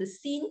on, the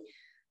scene,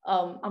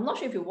 I'm not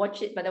sure if you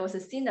watched it, but there was a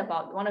scene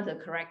about one of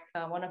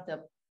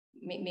the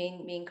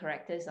main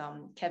characters,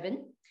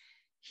 Kevin.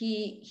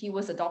 He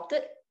was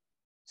adopted,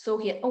 so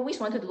he had always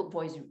wanted to look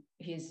for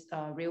his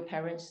real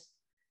parents,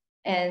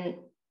 and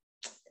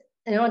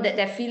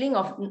that feeling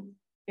of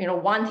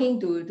wanting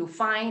to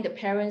find the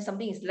parents,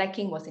 something is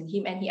lacking was in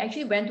him, and he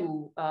actually went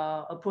to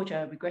approach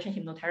a regression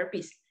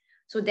hypnotherapist.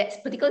 So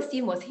that particular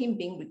scene was him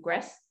being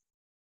regressed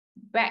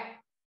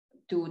back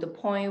to the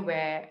point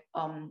where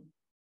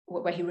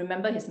he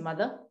remembered his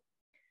mother,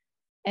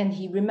 and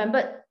he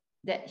remembered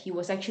that he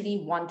was actually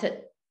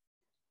wanted.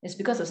 It's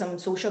because of some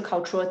social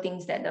cultural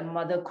things that the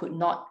mother could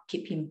not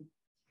keep him.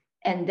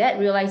 And that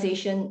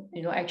realization,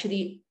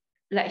 actually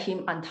let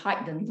him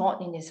untie the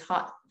knot in his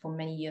heart for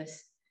many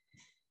years.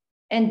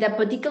 And that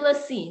particular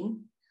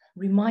scene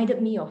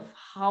reminded me of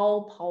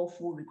how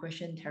powerful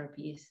regression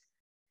therapy is.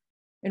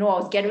 I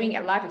was gathering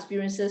at life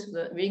experiences,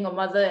 being a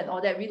mother and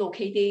all that,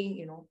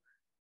 relocating,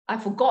 I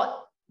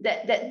forgot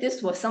that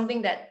this was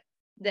something that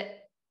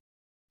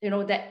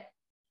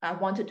I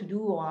wanted to do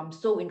or I'm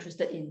so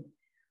interested in.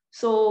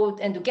 So,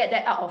 and to get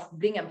that out of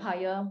Bling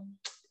Empire,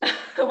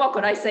 what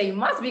could I say? It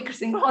must be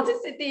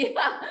synchronicity.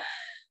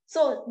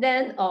 So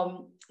then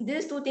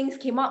these two things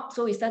came up.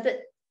 So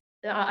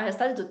I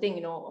started to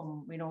think,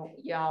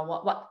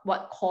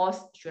 what course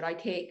should I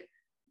take?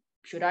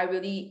 Should I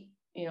really,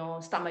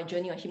 start my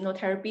journey on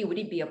hypnotherapy? Would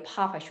it be a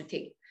path I should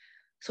take?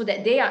 So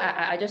that day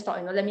I just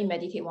thought, let me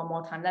meditate one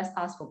more time. Let's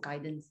ask for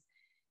guidance.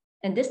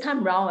 And this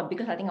time round,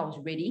 because I think I was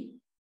ready,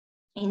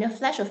 in a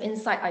flash of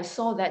insight, I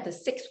saw that the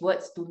 6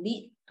 words to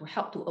lead, to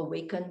help, to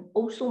awaken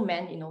also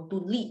meant, to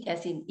lead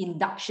as in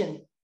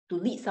induction, to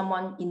lead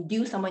someone,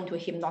 induce someone into a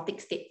hypnotic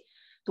state,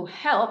 to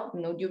help,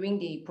 during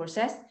the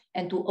process,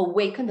 and to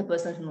awaken the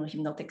person from a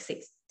hypnotic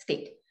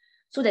state.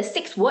 So the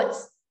 6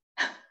 words,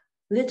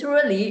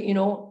 literally, it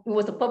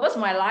was the purpose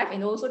of my life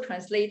and also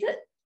translated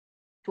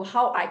to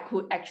how I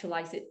could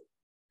actualize it.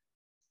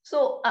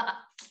 So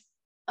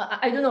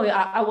I don't know,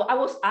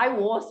 I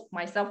was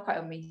myself quite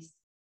amazed.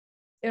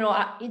 It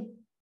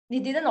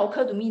didn't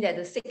occur to me that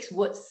the 6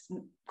 words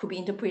could be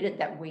interpreted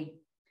that way.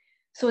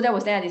 So that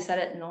was then I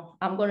decided,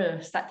 I'm going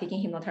to start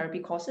taking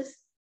hypnotherapy courses.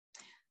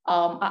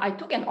 I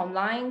took an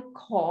online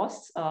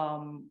course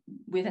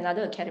with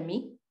another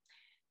academy,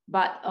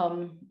 but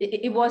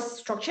it was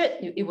structured.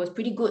 It was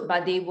pretty good,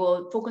 but they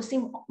were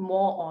focusing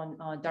more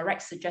on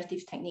direct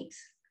suggestive techniques.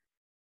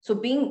 So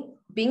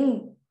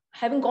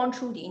having gone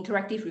through the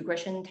interactive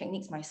regression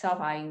techniques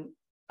myself,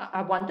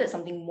 I wanted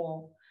something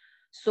more.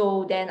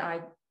 So then I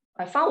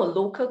found a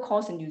local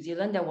course in New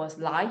Zealand that was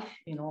live,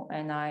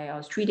 and I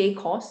was 3-day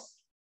course.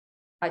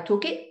 I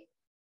took it.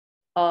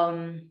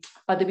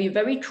 But to be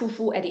very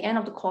truthful, at the end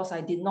of the course, I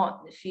did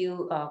not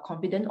feel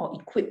confident or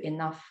equipped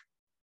enough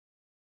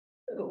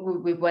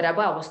with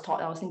whatever I was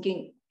taught. I was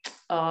thinking,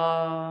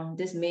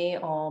 this may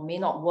or may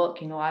not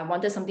work. I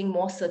wanted something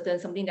more certain,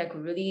 something that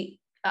could really,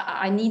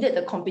 I needed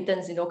the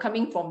competence,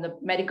 coming from the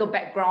medical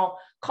background,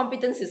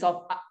 competence is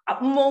of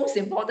utmost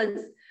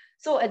importance.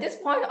 So at this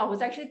point, I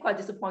was actually quite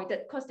disappointed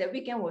because that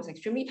weekend was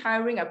extremely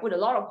tiring. I put a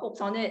lot of hopes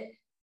on it.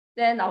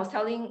 Then I was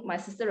telling my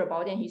sister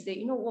about it, and he said,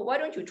 why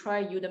don't you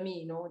try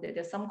Udemy?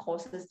 There's some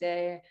courses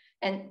there.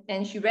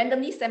 And she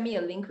randomly sent me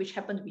a link, which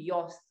happened to be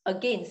yours.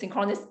 Again,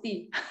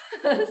 synchronicity.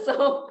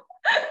 So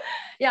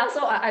yeah,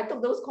 so I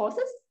took those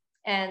courses,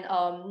 and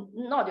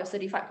not your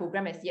certified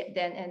program as yet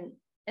then.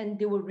 And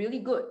they were really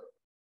good,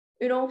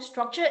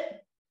 structured,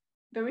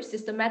 very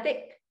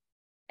systematic.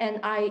 And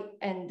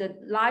the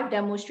live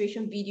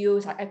demonstration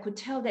videos, I could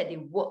tell that they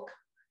work.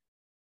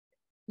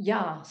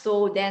 Yeah,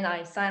 so then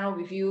I sign up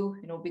with you,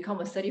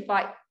 become a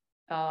certified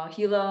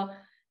healer,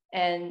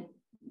 and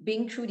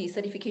being through the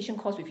certification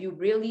course with you,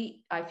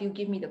 really, I feel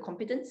give me the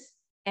competence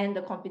and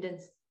the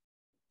confidence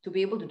to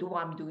be able to do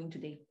what I'm doing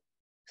today.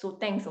 So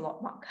thanks a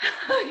lot, Mark.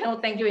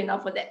 Thank you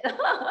enough for that.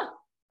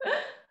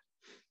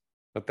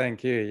 Well,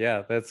 thank you.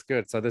 Yeah, that's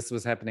good. So this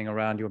was happening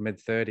around your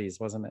mid-30s,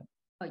 wasn't it?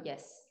 Oh,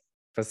 yes.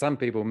 For some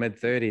people,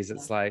 mid-30s,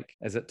 it's like,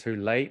 is it too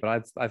late?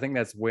 But I think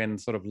that's when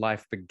sort of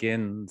life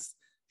begins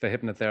for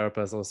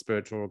hypnotherapists or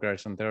spiritual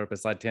regression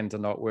therapists. I tend to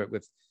not work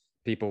with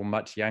people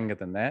much younger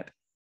than that.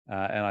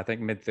 And I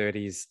think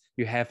mid-30s,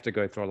 you have to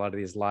go through a lot of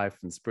these life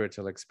and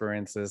spiritual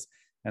experiences.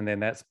 And then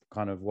that's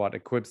kind of what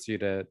equips you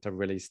to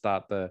really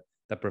start the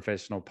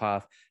professional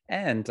path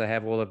and to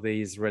have all of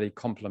these really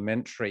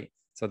complementary.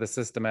 So the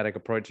systematic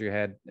approach you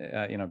had,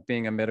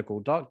 being a medical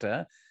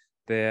doctor,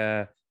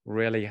 they're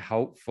really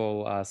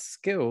helpful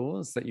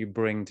skills that you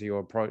bring to your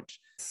approach.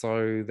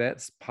 So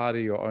that's part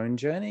of your own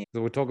journey.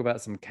 So we'll talk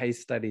about some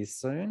case studies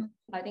soon.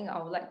 I think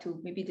I would like to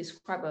maybe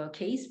describe a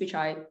case which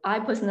I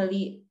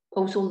personally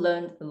also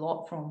learned a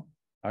lot from.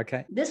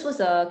 Okay. This was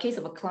a case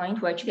of a client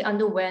who actually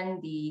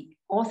underwent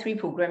all 3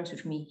 programs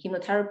with me: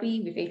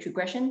 hypnotherapy with age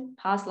regression,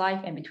 past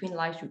life, and between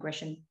lives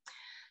regression.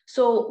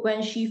 So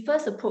when she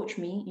first approached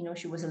me,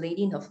 she was a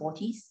lady in her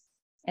 40s,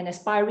 an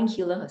aspiring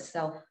healer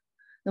herself.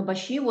 No, but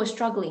she was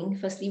struggling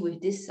firstly with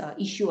this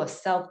issue of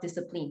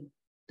self-discipline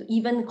to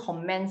even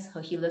commence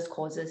her healer's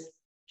courses.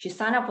 She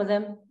signed up for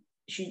them.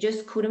 She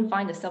just couldn't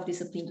find the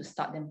self-discipline to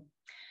start them.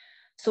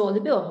 So a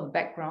little bit of her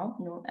background,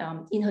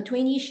 in her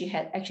 20s, she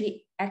had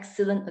actually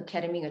excellent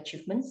academic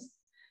achievements,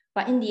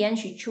 but in the end,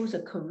 she chose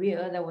a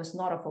career that was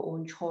not of her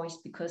own choice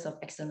because of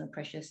external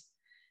pressures.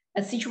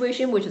 A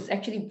situation which is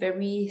actually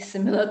very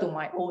similar to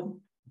my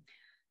own.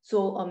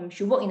 So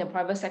she worked in the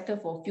private sector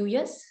for a few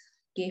years,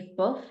 gave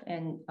birth,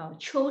 and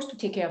chose to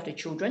take care of the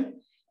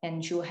children.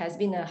 And she has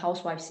been a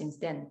housewife since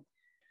then.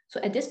 So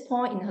at this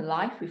point in her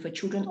life, with her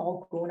children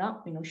all grown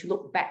up, she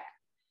looked back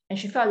and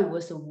she felt it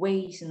was a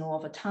waste,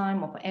 of her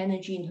time, of her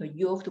energy in her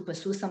youth to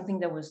pursue something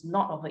that was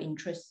not of her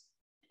interest.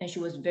 And she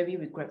was very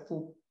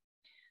regretful.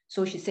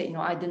 So she said,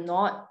 I do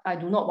not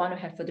want to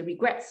have further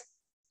regrets.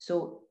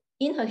 So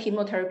in her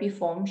hypnotherapy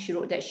form, she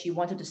wrote that she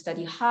wanted to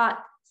study hard,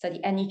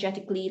 study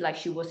energetically like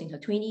she was in her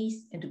 20s,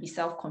 and to be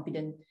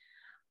self-confident.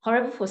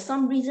 However, for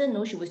some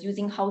reason, she was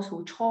using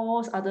household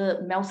chores,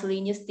 other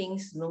miscellaneous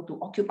things, to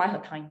occupy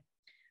her time.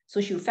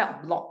 So she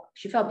felt blocked.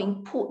 She felt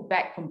being pulled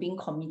back from being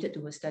committed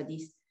to her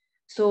studies.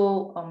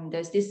 So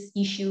there's this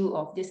issue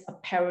of this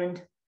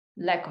apparent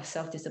lack of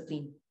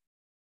self-discipline.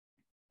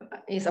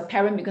 It's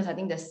apparent because I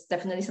think there's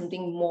definitely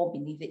something more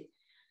beneath it.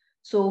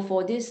 So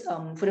for this,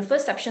 for the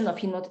first session of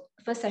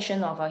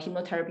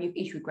hypnotherapy with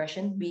age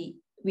regression,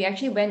 we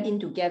actually went in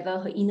to gather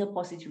her inner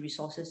positive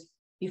resources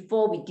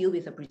before we deal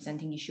with the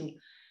presenting issue.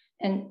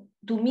 And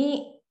to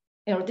me,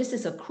 this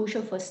is a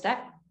crucial first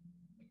step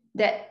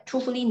that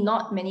truthfully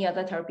not many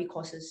other therapy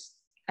courses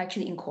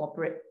actually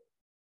incorporate.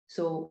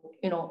 So,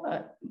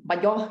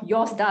 but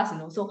yours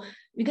does, So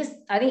because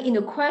I think in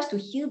the quest to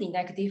heal the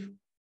negative,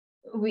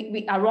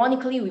 we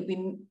ironically,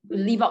 we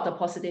leave out the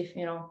positive,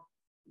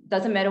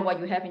 doesn't matter what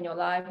you have in your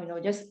life,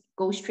 just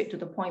go straight to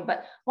the point.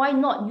 But why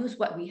not use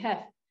what we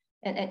have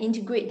and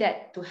integrate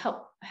that to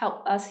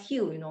help us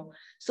heal,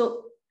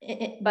 So,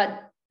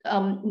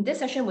 this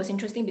session was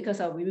interesting because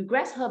we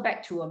regress her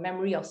back to a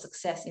memory of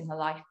success in her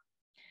life.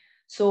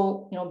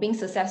 So, being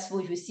successful,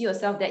 if you see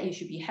yourself that you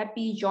should be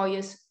happy,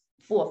 joyous,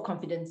 full of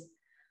confidence.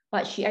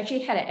 But she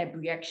actually had an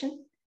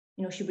abreaction.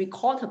 She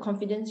recalled her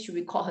confidence, she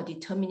recalled her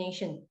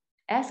determination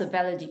as a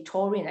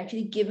valedictorian,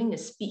 actually giving the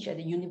speech at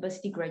the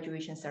university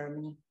graduation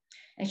ceremony.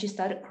 And she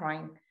started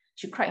crying.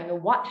 She cried,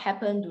 what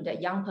happened to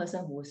that young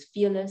person who was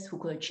fearless, who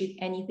could achieve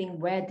anything?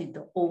 Where did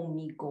the old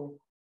me go?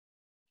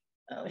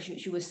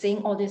 She was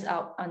saying all this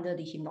out under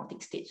the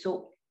hypnotic state.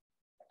 So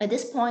at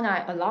this point,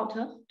 I allowed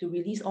her to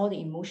release all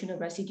the emotional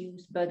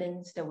residues,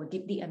 burdens that were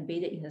deeply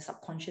embedded in her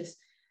subconscious,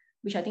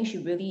 which I think she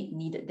really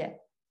needed that.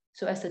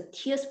 So as the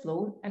tears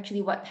flowed,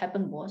 actually what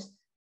happened was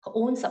her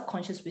own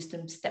subconscious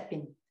wisdom stepped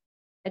in.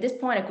 At this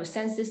point, I could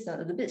sense this a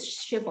little bit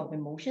shift of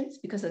emotions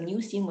because a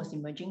new scene was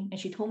emerging. And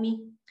she told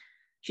me,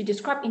 she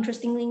described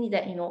interestingly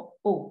that, now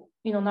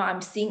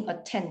I'm seeing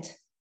a tent,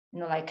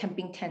 like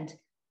camping tent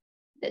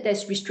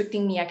that's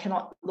restricting me. I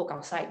cannot look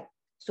outside.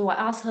 So I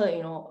asked her,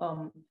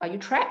 are you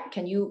trapped?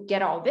 Can you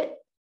get out of it?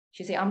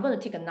 She said, I'm going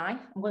to take a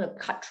knife. I'm going to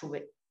cut through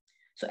it.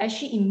 So as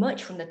she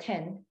emerged from the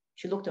tent,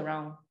 she looked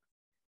around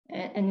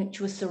and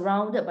she was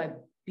surrounded by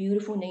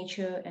beautiful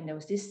nature. And there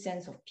was this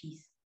sense of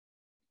peace.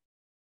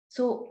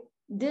 So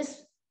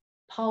this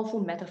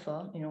powerful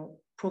metaphor,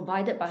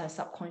 provided by her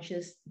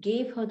subconscious,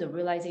 gave her the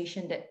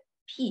realization that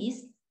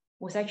peace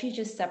was actually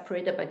just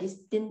separated by this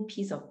thin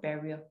piece of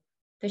barrier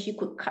that she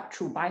could cut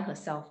through by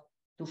herself,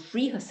 to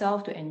free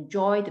herself, to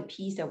enjoy the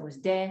peace that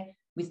was there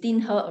within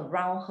her,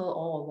 around her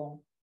all along.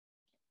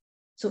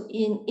 So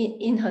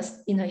in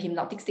her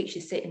hypnotic state,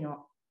 she said,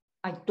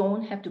 I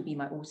don't have to be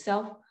my old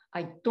self.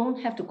 I don't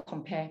have to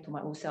compare to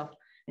my old self.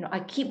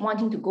 I keep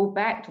wanting to go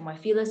back to my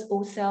fearless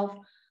old self.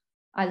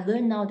 I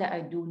learned now that I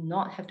do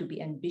not have to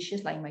be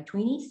ambitious like in my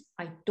 20s.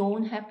 I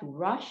don't have to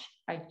rush.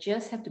 I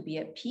just have to be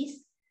at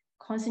peace,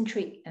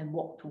 concentrate, and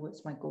walk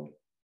towards my goal.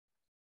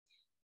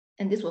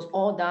 And this was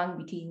all done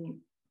within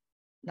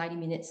 90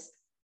 minutes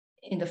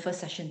in the first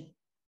session.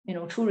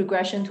 Through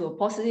regression to a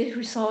positive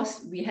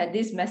resource, we had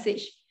this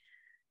message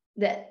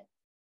that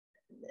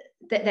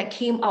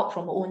came out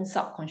from our own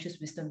subconscious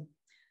wisdom.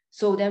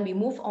 So then we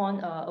move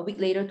on a week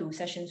later to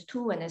sessions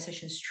 2 and then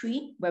sessions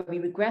 3, where we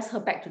regress her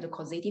back to the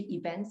causative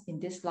events in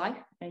this life.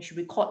 And she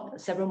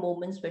recorded several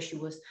moments where she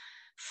was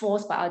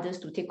forced by others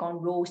to take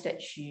on roles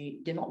that she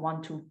did not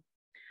want to.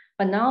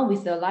 But now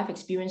with the life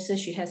experiences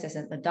she has as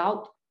an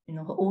adult,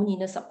 her own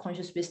inner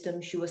subconscious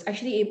wisdom, she was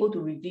actually able to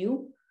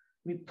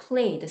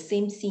replay the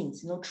same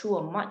scenes, through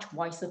a much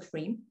wiser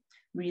frame,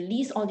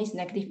 release all these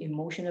negative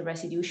emotional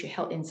residue she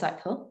held inside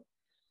her.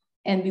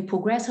 And we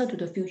progress her to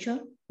the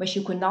future, where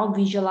she could now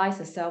visualize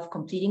herself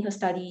completing her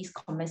studies,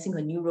 commencing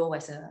her new role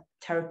as a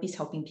therapist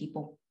helping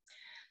people.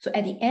 So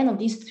at the end of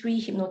these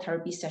 3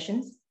 hypnotherapy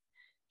sessions,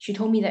 she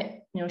told me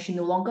that she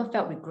no longer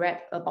felt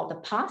regret about the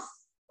past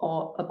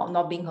or about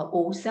not being her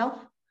old self.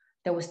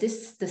 There was the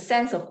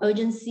sense of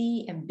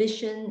urgency,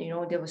 ambition,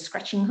 that was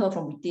scratching her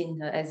from within,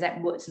 her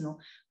exact words,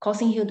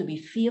 causing her to be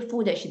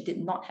fearful that she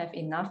did not have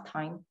enough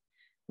time,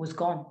 was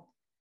gone.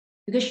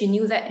 Because she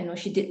knew that,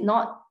 she did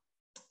not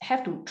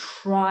have to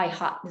try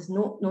hard. There's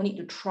no need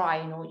to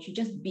try, she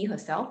just be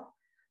herself,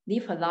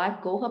 live her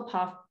life, go her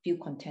path, feel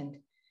content.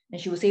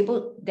 And she was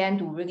able then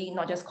to really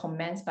not just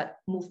commence, but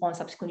move on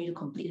subsequently to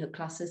complete her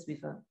classes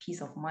with a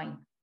peace of mind.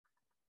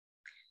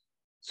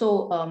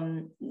 So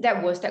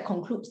that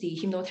concludes the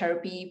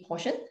hypnotherapy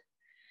portion.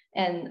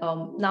 And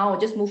now I'll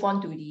just move on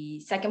to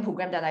the second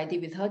program that I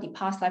did with her, the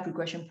past life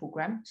regression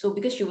program. So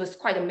because she was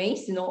quite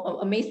amazed,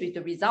 amazed with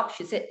the results,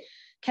 she said,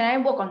 can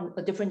I work on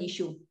a different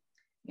issue?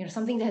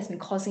 Something that has been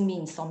causing me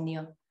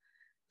insomnia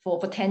for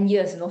 10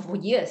 years, for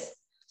years.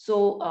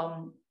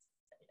 So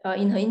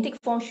in her intake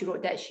form, she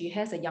wrote that she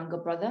has a younger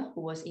brother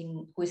who is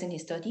in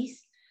his 30s,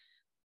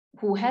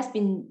 who has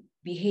been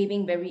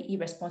behaving very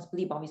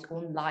irresponsibly about his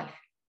own life.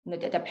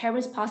 Their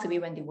parents passed away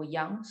when they were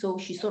young. So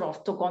she sort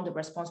of took on the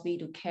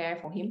responsibility to care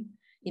for him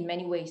in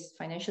many ways,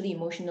 financially,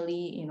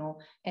 emotionally,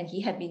 and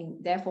he had been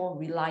therefore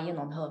reliant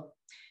on her.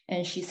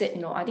 And she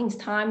said, I think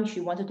it's time she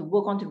wanted to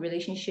work on the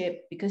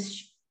relationship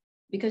because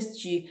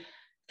she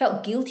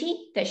felt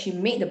guilty that she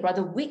made the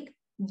brother weak,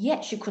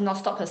 yet she could not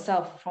stop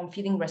herself from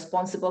feeling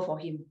responsible for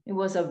him. It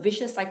was a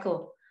vicious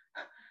cycle.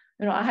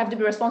 I have to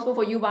be responsible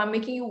for you, but I'm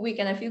making you weak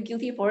and I feel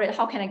guilty for it.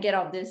 How can I get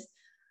out of this?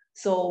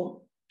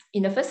 So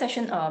in the first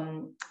session,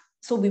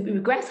 so we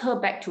regress her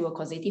back to a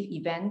causative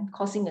event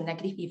causing a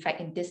negative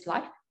effect in this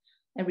life,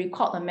 and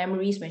recalled her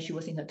memories when she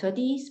was in her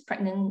 30s,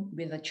 pregnant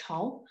with a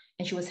child,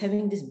 and she was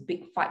having this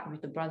big fight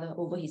with the brother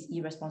over his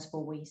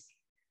irresponsible ways.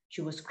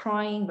 She was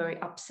crying, very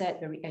upset,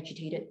 very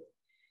agitated.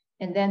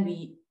 And then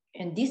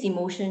these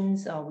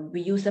emotions,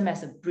 we use them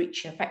as a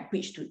bridge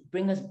to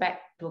bring us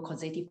back to a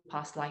causative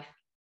past life.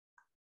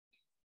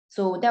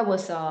 So that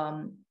was,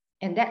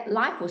 and that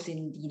life was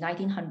in the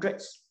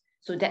 1900s.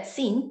 So that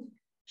scene,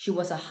 she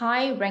was a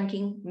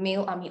high-ranking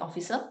male army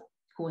officer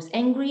who was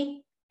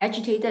angry,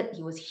 agitated.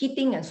 He was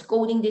hitting and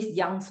scolding this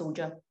young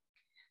soldier.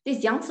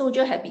 This young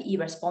soldier had been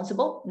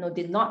irresponsible,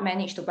 did not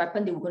manage the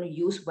weapon they were going to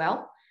use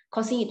well,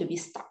 causing it to be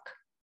stuck.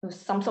 It was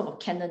some sort of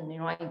cannon,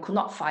 and could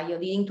not fire,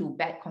 leading to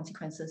bad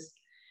consequences.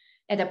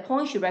 At that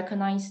point, she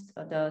recognized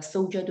the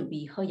soldier to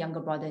be her younger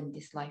brother in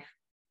this life.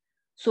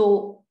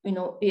 So,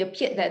 it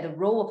appeared that the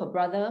role of her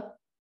brother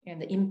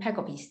and the impact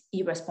of his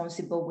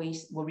irresponsible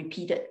ways were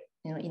repeated,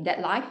 in that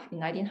life, in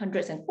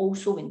 1900s, and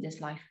also in this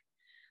life.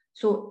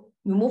 So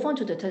we move on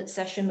to the third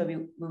session where we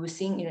were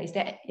seeing, is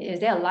there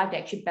a life that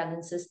actually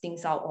balances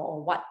things out,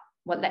 or what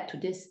led to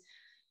this?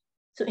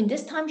 So in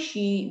this time,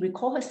 she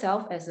recalled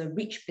herself as a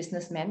rich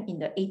businessman in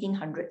the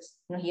 1800s.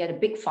 He had a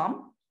big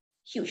farm,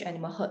 huge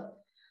animal herd.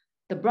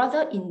 Her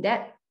brother in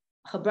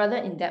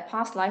that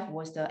past life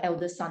was the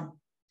eldest son.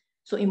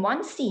 So in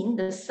one scene,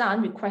 the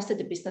son requested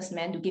the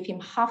businessman to give him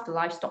half the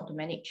livestock to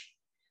manage,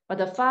 but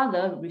the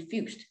father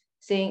refused,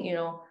 saying,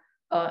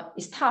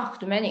 it's tough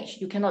to manage.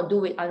 You cannot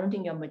do it. I don't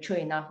think you're mature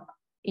enough.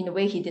 In a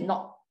way, he did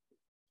not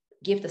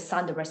give the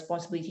son the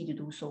responsibility to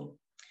do so.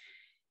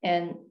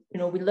 And,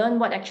 we learned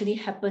what actually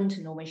happened,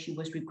 when she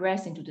was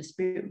regressed into the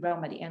spirit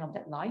realm at the end of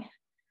that life.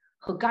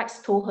 Her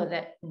guides told her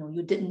that,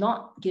 you did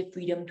not give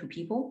freedom to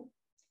people.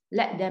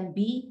 Let them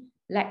be,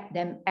 let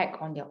them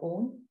act on their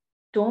own.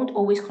 Don't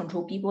always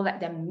control people. Let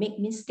them make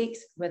mistakes,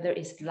 whether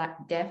it's like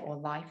death or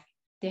life.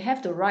 They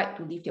have the right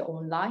to live their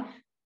own life.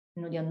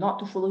 They are not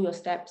to follow your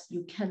steps.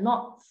 You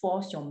cannot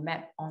force your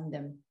map on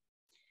them.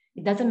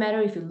 It doesn't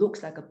matter if it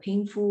looks like a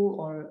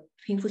painful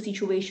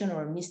situation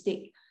or a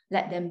mistake.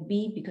 Let them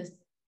be, because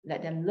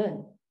let them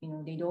learn.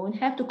 They don't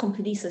have to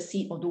completely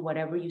succeed or do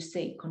whatever you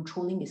say.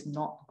 Controlling is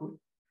not good.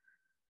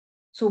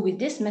 So with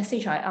this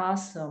message, I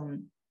asked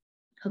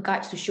her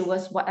guides to show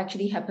us what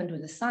actually happened to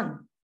the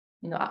son,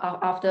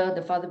 after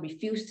the father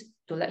refused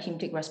to let him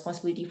take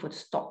responsibility for the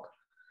stock.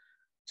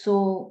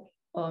 So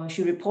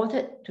she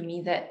reported to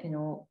me that,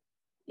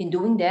 in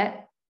doing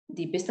that,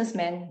 the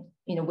businessman,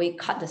 in a way,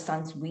 cut the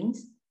son's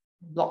wings,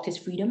 blocked his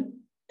freedom.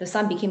 The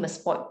son became a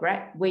spoiled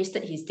brat,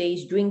 wasted his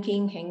days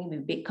drinking, hanging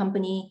with big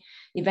company,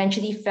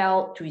 eventually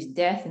fell to his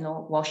death,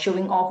 while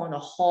showing off on a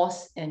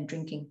horse and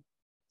drinking.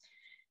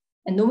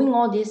 And knowing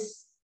all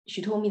this,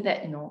 she told me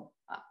that,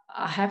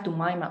 I have to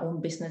mind my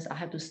own business. I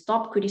have to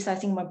stop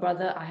criticizing my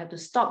brother. I have to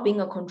stop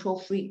being a control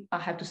freak. I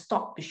have to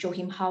stop to show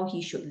him how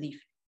he should live.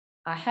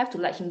 I have to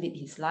let him live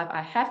his life.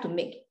 I have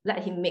to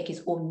let him make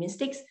his own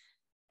mistakes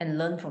and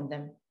learn from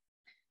them,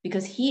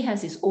 because he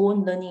has his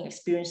own learning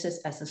experiences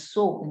as a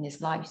soul in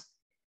his life,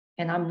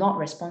 and I'm not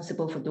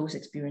responsible for those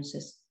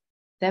experiences.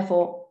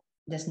 Therefore,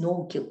 there's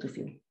no guilt to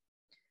feel.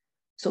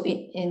 So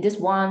in this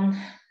one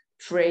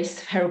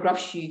paragraph,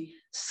 she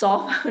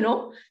solved,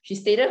 she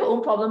stated her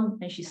own problem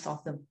and she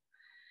solved them.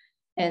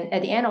 And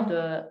at the end of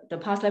the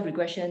past life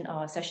regression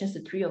sessions, the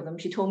three of them,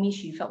 she told me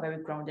she felt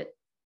very grounded,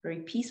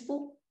 very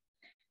peaceful.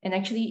 And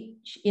actually,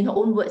 in her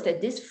own words, that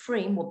this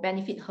frame will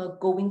benefit her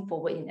going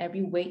forward in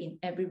every way, in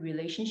every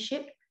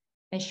relationship.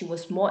 And she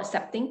was more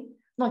accepting,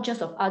 not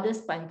just of others,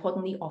 but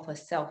importantly of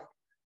herself.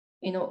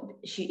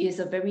 She is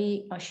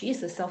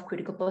a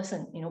self-critical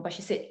person, but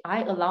she said,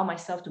 I allow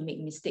myself to make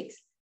mistakes.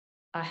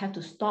 I have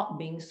to stop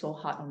being so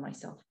hard on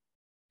myself.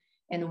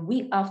 And a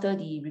week after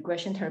the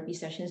regression therapy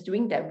sessions,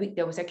 during that week,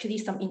 there was actually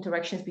some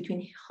interactions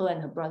between her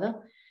and her brother.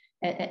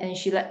 And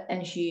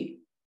she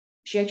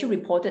actually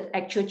reported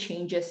actual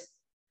changes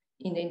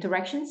in the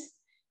interactions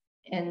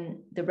and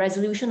the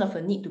resolution of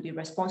her need to be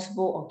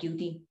responsible or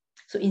guilty.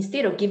 So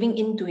instead of giving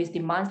in to his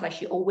demands like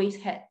she always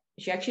had,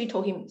 she actually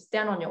told him,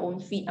 stand on your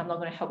own feet. I'm not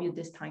going to help you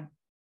this time.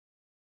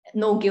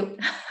 No guilt.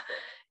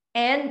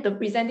 And the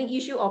presenting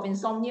issue of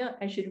insomnia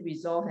actually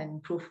resolved and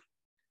improved.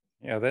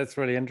 Yeah, that's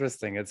really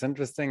interesting. It's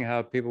interesting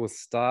how people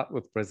start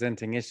with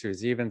presenting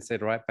issues. You even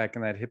said right back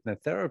in that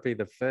hypnotherapy,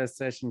 the first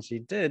session she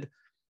did,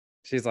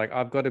 she's like,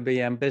 I've got to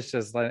be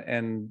ambitious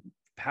and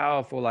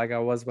powerful like I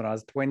was when I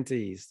was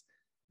 20s.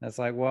 And it's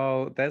like,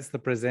 well, that's the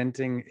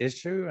presenting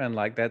issue. And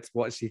like, that's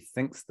what she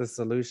thinks the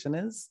solution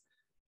is.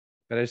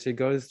 But as she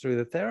goes through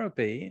the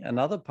therapy,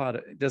 another part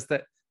of just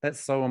that's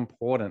so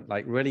important,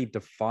 like really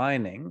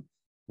defining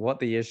what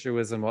the issue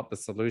is and what the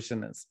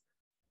solution is.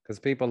 Because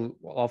people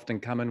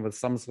often come in with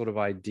some sort of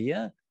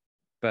idea,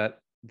 but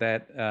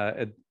that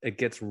it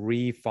gets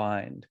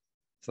refined.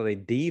 So they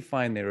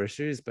define their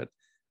issues, but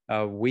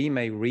we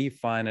may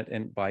refine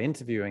it by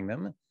interviewing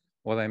them,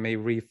 or they may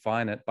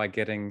refine it by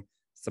getting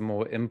some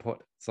more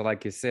input. So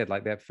like you said,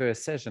 like that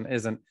first session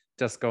isn't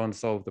just go and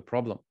solve the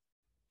problem,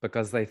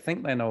 because they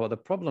think they know what the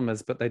problem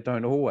is, but they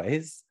don't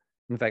always.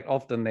 In fact,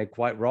 often they're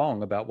quite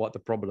wrong about what the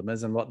problem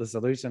is and what the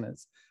solution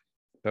is.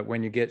 But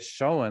when you get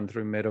shown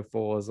through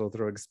metaphors or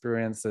through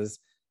experiences,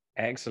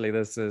 actually,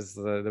 this is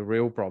the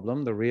real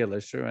problem, the real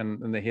issue,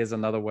 and here's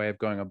another way of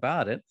going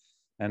about it.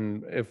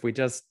 And if we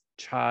just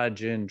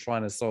charge in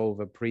trying to solve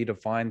a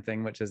predefined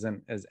thing, which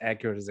isn't as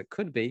accurate as it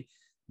could be,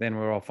 then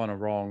we're off on a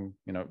wrong,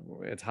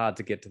 it's hard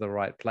to get to the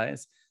right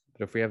place.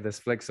 But if we have this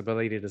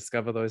flexibility to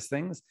discover those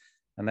things,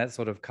 and that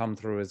sort of come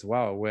through as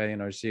well,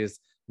 where, she is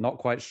not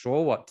quite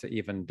sure what to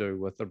even do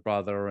with the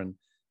brother and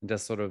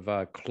just sort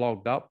of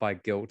clogged up by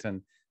guilt,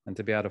 and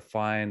to be able to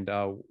find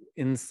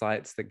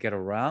insights that get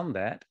around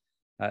that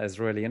is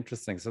really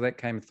interesting. So that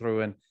came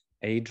through in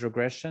age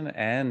regression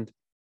and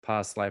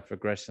past life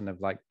regression, of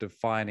like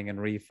defining and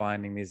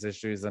refining these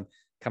issues and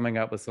coming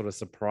up with sort of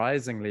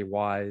surprisingly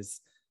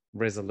wise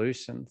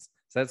resolutions.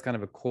 So that's kind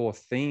of a core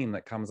theme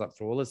that comes up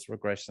through all this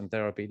regression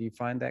therapy. Do you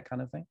find that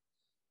kind of thing?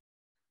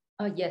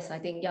 Yes, I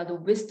think, the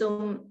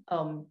wisdom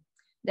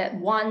that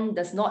one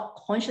does not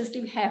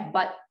consciously have,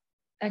 but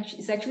actually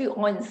it's actually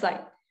on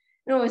inside.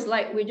 It's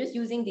like we're just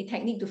using the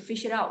technique to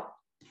fish it out,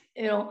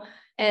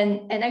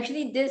 and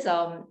actually this,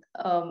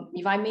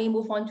 if I may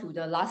move on to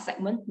the last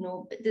segment,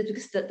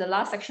 because the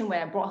last section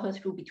where I brought her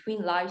through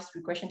between lives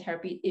regression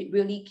therapy, it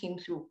really came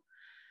through.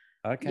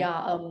 Okay.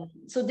 Yeah.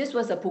 So this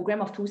was a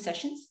program of 2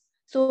 sessions.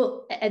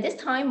 So at this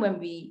time when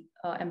we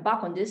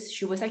embarked on this,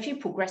 she was actually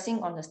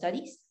progressing on the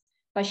studies,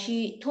 but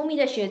she told me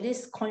that she had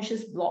this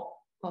conscious block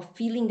of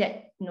feeling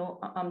that,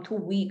 I'm too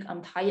weak,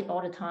 I'm tired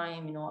all the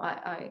time,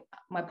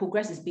 my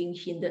progress is being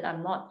hindered,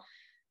 I'm not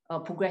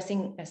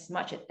progressing as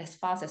much, as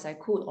fast as I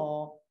could,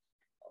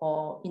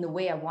 or in the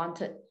way I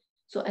wanted.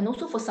 So, and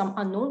also for some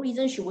unknown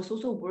reason, she was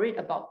also worried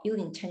about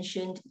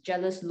ill-intentioned,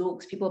 jealous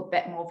looks, people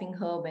bad-mouthing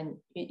her when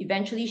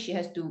eventually she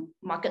has to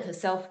market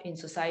herself in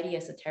society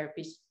as a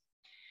therapist.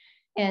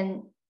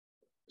 And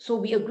so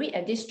we agreed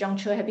at this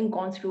juncture, having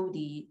gone through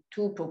the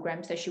 2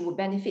 programs, that she would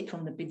benefit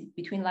from the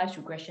Between Lives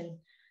regression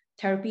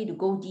therapy to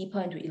go deeper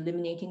into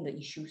eliminating the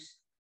issues.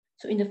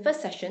 So in the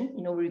first session,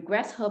 we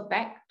regress her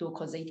back to a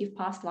causative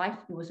past life.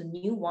 It was a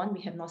new one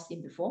we have not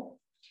seen before.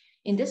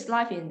 In this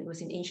life, it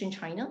was in ancient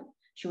China.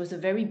 She was a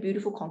very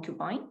beautiful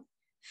concubine,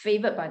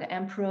 favored by the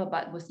emperor,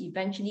 but was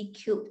eventually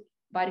killed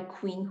by the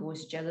queen, who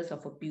was jealous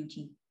of her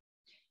beauty.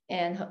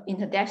 And in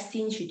her death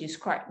scene, she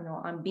described,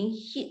 I'm being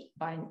hit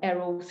by an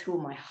arrow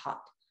through my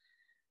heart.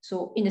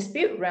 So in the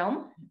spirit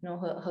realm,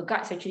 her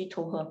guides actually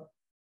told her,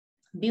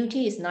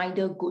 beauty is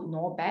neither good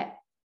nor bad.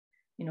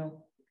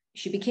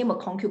 She became a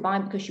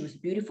concubine because she was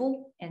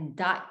beautiful and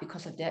died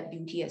because of that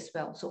beauty as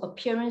well. So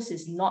appearance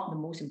is not the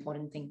most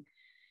important thing.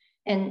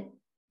 And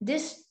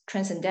this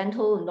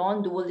transcendental,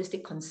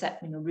 non-dualistic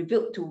concept,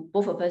 revealed to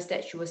both of us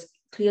that she was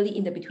clearly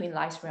in the between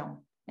lives realm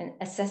and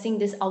assessing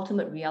this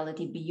ultimate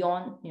reality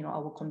beyond,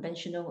 our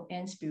conventional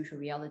and spiritual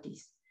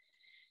realities.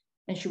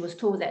 And she was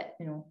told that,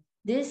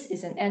 this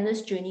is an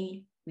endless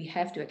journey we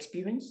have to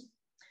experience.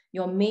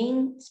 Your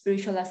main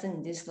spiritual lesson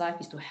in this life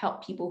is to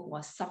help people who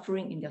are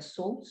suffering in their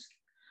souls.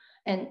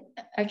 And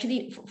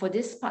actually, for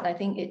this part, I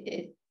think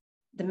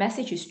the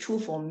message is true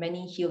for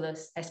many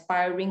healers,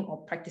 aspiring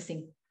or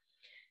practicing.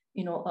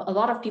 A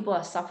lot of people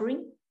are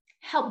suffering.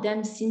 Help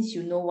them, since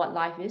you know what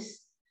life is,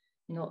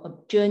 a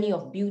journey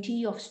of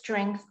beauty, of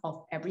strength,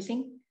 of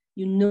everything.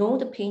 You know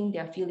the pain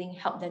they're feeling,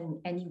 help them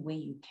in any way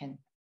you can.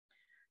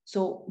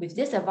 So with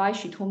this advice,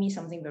 she told me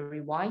something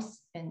very wise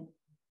and,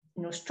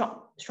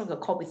 struck a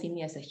chord within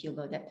me as a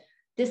healer, that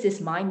this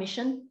is my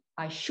mission.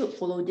 I should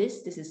follow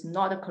this. This is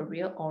not a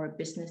career or a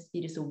business.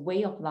 It is a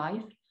way of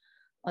life.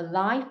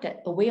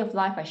 A way of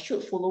life I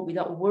should follow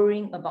without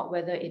worrying about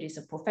whether it is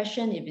a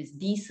profession, if it's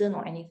decent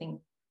or anything.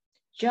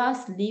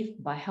 Just live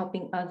by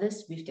helping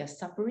others with their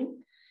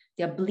suffering.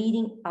 They're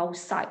bleeding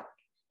outside.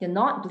 They're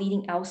not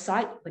bleeding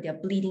outside, but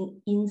they're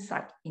bleeding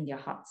inside in their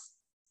hearts.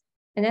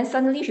 And then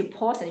suddenly she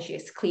paused and she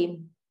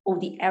exclaimed, oh,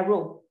 the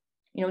arrow.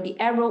 The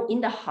arrow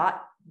in the heart,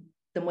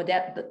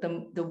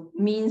 the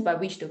means by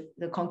which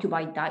the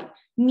concubine died,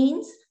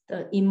 means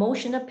the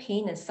emotional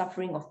pain and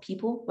suffering of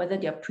people, whether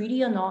they're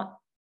pretty or not,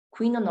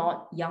 queen or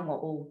not, young or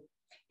old.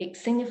 It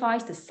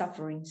signifies the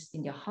sufferings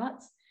in their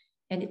hearts.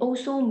 And it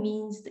also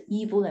means the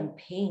evil and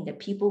pain that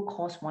people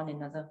cause one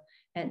another.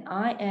 And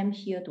I am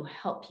here to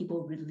help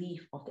people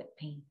relieve of that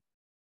pain.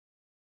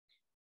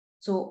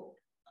 So,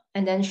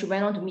 and then she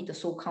went on to meet the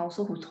soul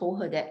counsel, who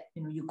told her that,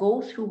 you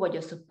go through what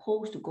you're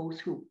supposed to go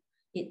through.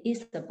 It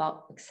is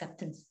about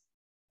acceptance.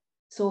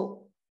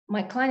 So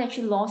my client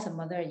actually lost her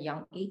mother at a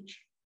young age.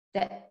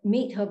 That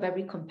made her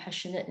very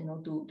compassionate,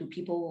 to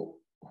people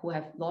who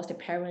have lost their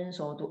parents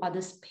or to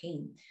others'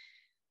 pain.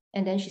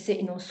 And then she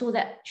said, so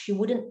that she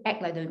wouldn't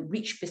act like the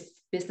rich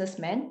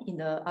businessman in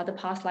the other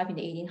past life in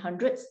the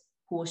 1800s,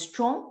 who was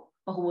strong,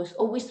 but who was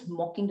always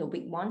mocking the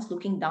weak ones,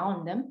 looking down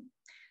on them.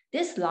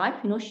 This life,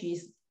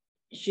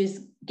 she's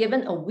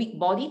given a weak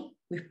body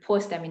with poor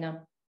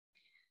stamina,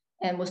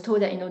 and was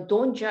told that,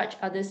 don't judge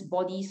others'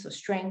 bodies or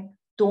strength.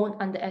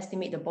 Don't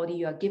underestimate the body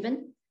you are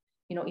given.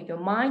 If your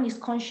mind is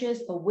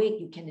conscious, awake,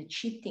 you can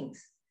achieve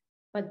things.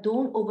 But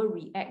don't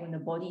overreact when the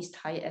body is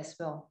tired as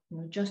well.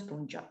 Just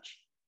don't judge.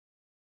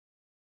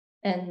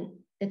 And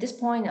at this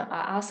point, I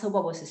asked her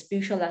what was the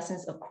spiritual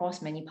lessons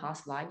across many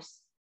past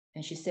lives.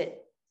 And she said,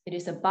 it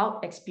is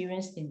about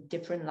experience in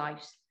different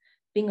lives.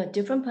 Being a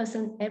different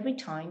person every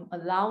time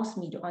allows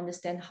me to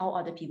understand how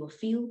other people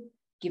feel,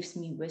 gives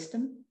me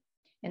wisdom.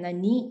 And I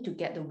need to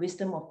get the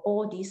wisdom of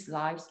all these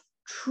lives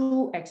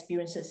through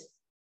experiences.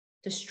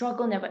 The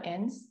struggle never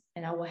ends,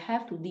 and I will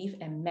have to live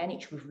and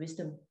manage with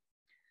wisdom.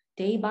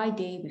 Day by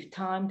day, with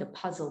time, the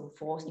puzzle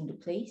falls into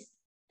place.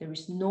 There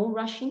is no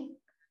rushing.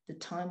 The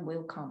time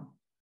will come.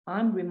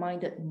 I'm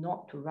reminded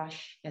not to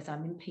rush, as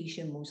I'm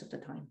impatient most of the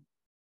time.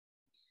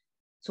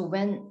 So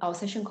when our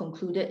session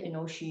concluded,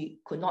 she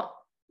could not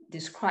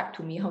describe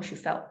to me how she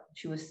felt.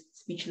 She was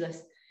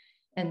speechless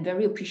and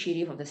very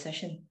appreciative of the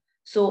session.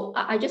 So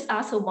I just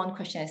asked her one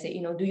question. I said,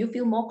 do you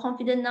feel more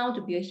confident now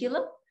to be a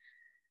healer?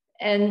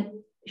 And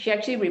she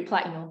actually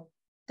replied,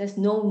 there's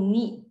no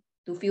need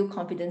to feel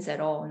confidence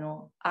at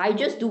all. I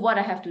just do what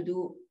I have to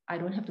do. I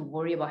don't have to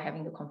worry about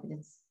having the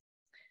confidence.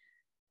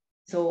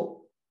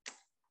 So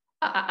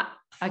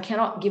I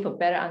cannot give a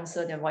better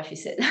answer than what she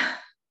said.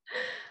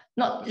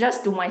 Not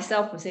just to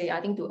myself per se,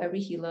 I think to every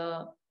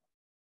healer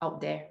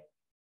out there.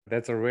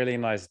 That's a really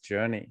nice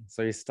journey.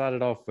 So you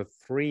started off with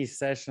 3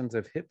 sessions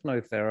of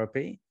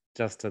hypnotherapy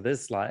just to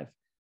this life,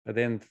 but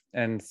then,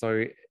 and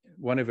so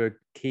one of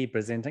her key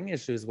presenting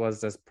issues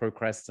was this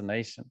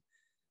procrastination.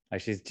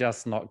 Like she's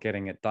just not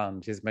getting it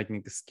done. She's making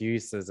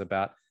excuses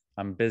about,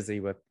 I'm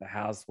busy with the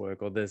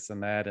housework or this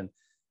and that. And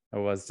it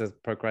was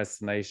just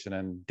procrastination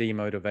and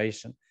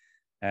demotivation.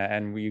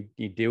 And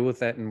you deal with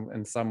that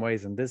in some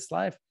ways in this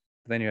life.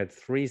 But then you had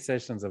 3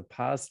 sessions of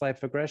past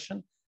life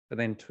regression, but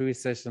then 2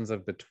 sessions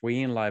of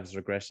between lives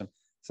regression.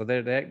 So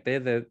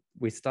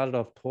we started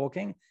off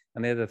talking,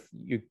 and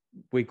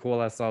we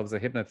call ourselves a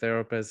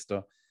hypnotherapist,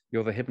 or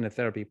you're the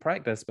hypnotherapy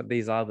practice, but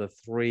these are the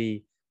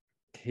 3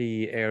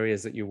 key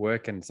areas that you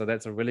work in. So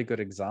that's a really good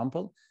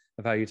example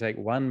of how you take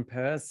one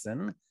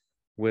person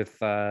with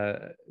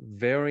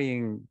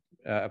varying,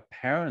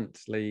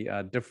 apparently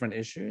different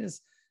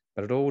issues,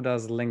 but it all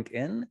does link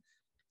in.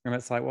 And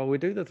it's like, well, we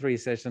do the 3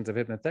 sessions of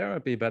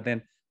hypnotherapy, but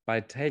then by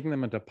taking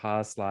them into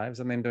past lives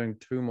and then doing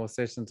 2 more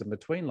sessions in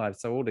between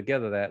lives. So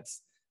altogether,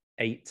 that's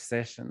 8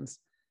 sessions.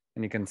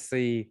 And you can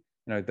see,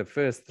 the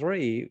first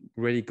 3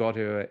 really got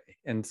her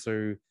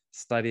into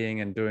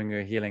studying and doing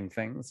her healing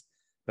things.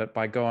 But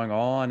by going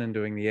on and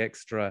doing the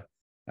extra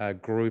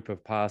group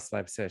of past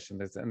life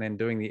sessions and then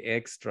doing the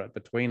extra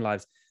between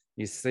lives,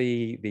 you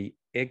see the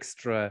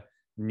extra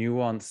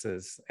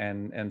nuances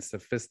and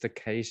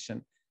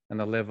sophistication and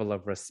the level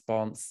of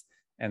response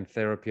and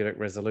therapeutic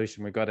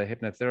resolution. We got a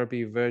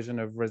hypnotherapy version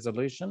of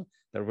resolution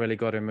that really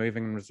got her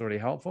moving and was really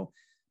helpful.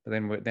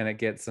 But then it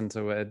gets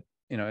into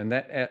and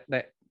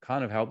that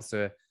kind of helps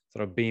her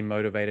sort of be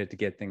motivated to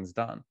get things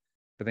done.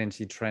 But then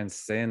she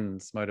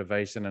transcends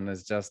motivation and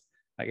is just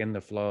like in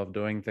the flow of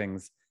doing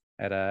things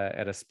at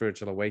a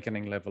spiritual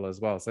awakening level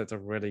as well. So it's a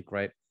really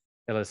great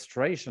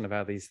illustration of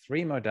how these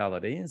 3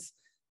 modalities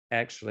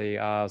actually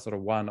are sort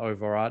of one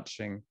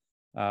overarching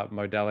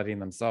modality in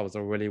themselves,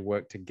 or really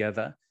work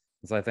together.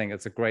 So I think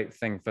it's a great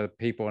thing for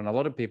people, and a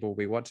lot of people will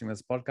be watching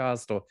this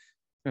podcast or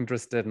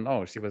interested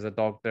in, she was a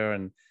doctor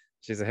and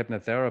she's a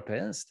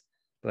hypnotherapist,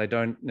 but they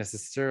don't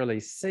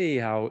necessarily see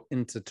how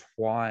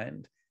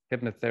intertwined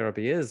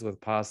hypnotherapy is with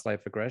past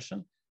life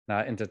regression,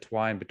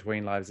 intertwined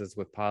between lives is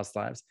with past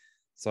lives.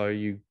 So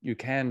you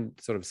can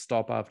sort of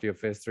stop after your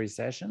first 3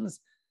 sessions,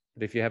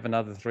 but if you have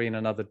another 3 and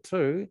another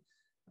 2,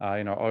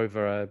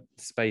 over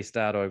spaced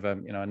out over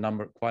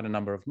quite a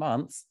number of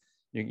months,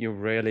 you're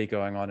really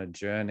going on a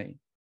journey,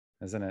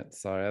 isn't it?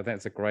 So I think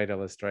it's a great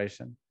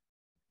illustration.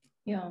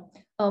 Yeah.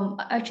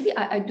 Actually,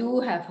 I do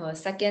have a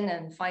second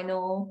and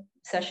final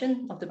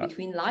session of the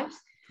Between Lives.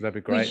 That'd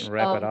be great, and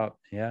wrap it up.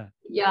 Yeah.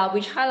 Yeah,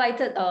 which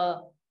highlighted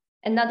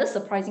another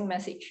surprising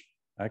message.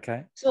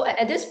 Okay. So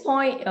at this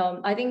point,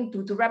 I think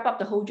to wrap up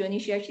the whole journey,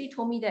 she actually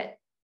told me that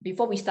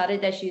before we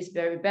started that she is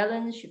very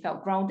balanced, she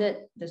felt grounded,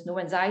 there's no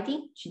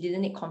anxiety, she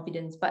didn't need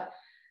confidence. But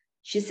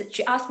she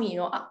asked me,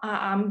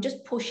 I'm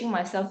just pushing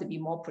myself to be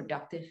more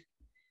productive.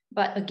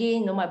 But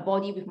again, my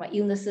body with my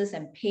illnesses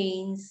and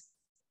pains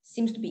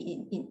seems to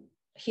be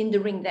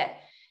hindering that.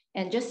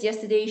 And just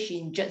yesterday, she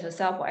injured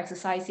herself for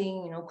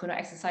exercising, could not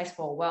exercise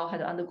for a while, had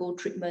to undergo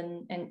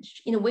treatment. And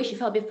in a way, she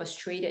felt a bit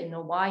frustrated,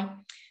 why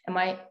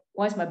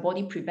is my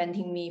body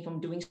preventing me from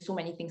doing so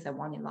many things I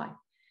want in life?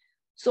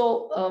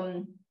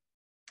 So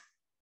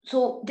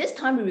this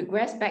time we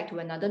regress back to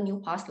another new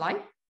past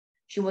life.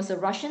 She was a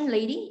Russian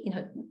lady in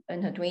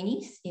her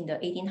 20s in the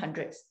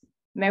 1800s,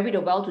 married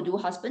a well-to-do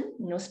husband,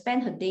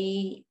 spent her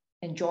day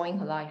enjoying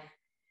her life.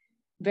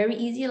 Very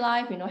easy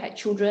life, had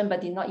children,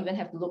 but did not even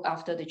have to look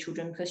after the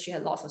children because she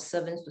had lots of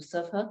servants to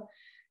serve her,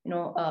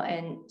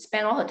 and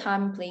spent all her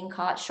time playing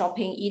cards,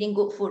 shopping, eating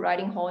good food,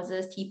 riding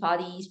horses, tea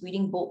parties,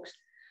 reading books.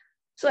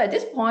 So at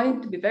this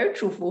point, to be very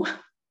truthful,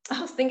 I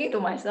was thinking to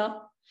myself,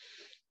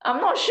 I'm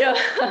not sure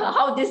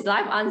how this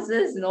life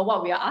answers,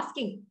 what we are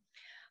asking.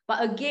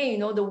 But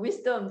again, the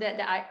wisdom that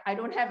I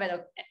don't have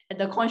at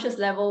the conscious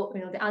level,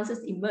 the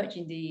answers emerge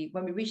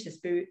when we reach the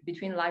spirit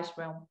between lives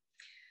realm.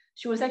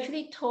 She was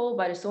actually told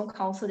by the Soul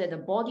Council that the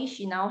body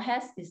she now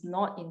has is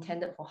not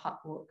intended for hard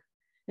work.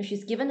 And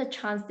she's given a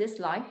chance this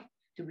life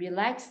to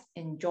relax,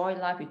 enjoy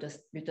life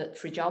with the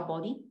fragile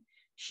body.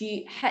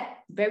 She had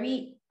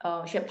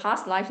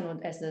past life,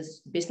 as a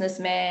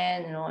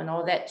businessman, and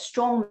all that,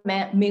 strong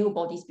male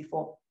bodies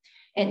before.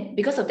 And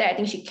because of that, I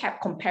think she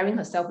kept comparing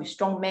herself with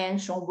strong men,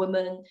 strong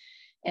women.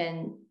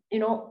 And,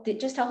 they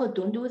just tell her,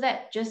 don't do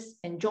that. Just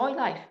enjoy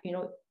life.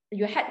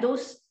 You had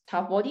those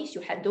tough bodies,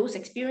 you had those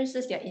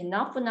experiences, they're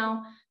enough for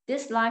now.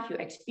 This life you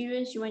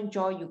experience, you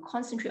enjoy, you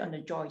concentrate on the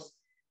joys,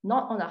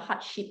 not on the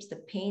hardships, the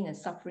pain and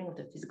suffering of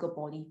the physical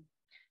body.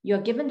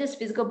 You're given this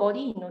physical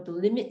body, to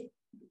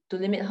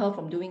limit her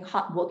from doing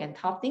hard work and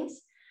tough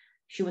things.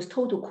 She was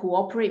told to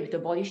cooperate with the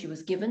body she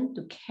was given,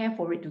 to care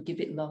for it, to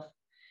give it love.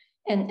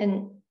 And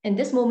in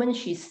this moment,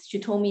 she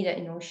told me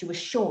that, she was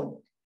shown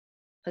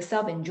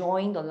herself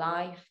enjoying the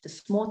life, the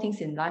small things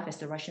in life as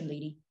the Russian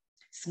lady,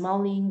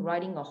 smiling,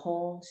 riding a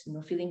horse,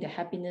 feeling the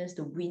happiness,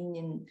 the wind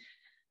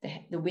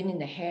in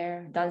the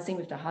hair, dancing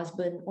with the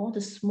husband, all the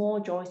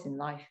small joys in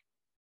life.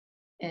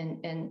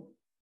 And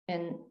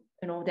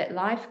that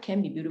life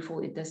can be beautiful.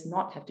 It does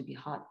not have to be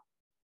hard.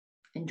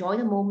 Enjoy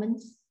the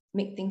moments,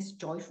 make things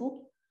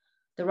joyful.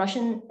 The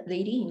Russian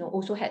lady,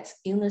 also had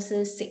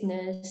illnesses,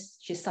 sickness.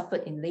 She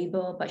suffered in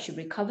labor, but she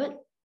recovered,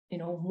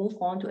 moved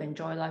on to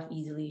enjoy life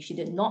easily. She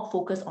did not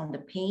focus on the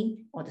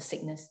pain or the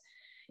sickness.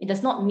 It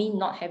does not mean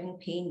not having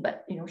pain,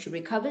 but, she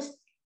recovers,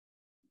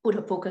 put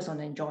her focus on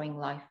enjoying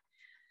life.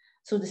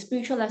 So the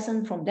spiritual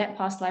lesson from that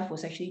past life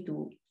was actually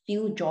to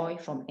feel joy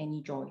from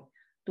any joy.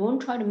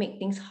 Don't try to make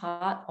things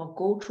hard or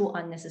go through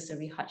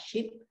unnecessary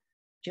hardship.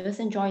 Just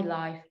enjoy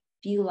life,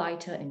 feel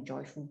lighter and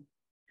joyful.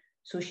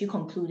 So she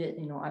concluded,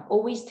 I've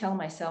always tell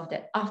myself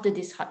that after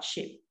this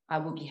hardship, I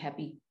will be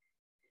happy.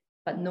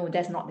 But no,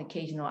 that's not the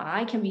case.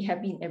 I can be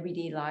happy in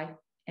everyday life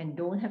and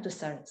don't have to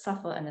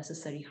suffer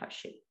unnecessary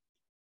hardship.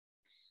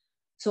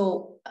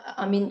 So,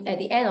 at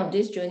the end of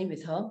this journey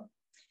with her,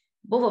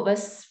 both of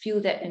us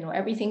feel that,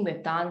 everything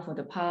we've done for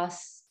the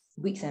past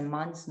weeks and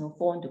months,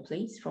 fall into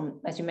place.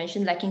 From, as you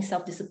mentioned, lacking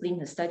self-discipline in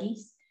her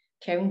studies,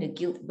 carrying the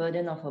guilt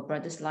burden of her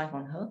brother's life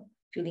on her,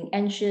 feeling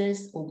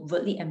anxious,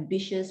 overtly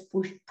ambitious,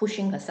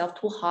 pushing herself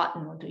too hard,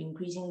 to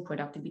increasing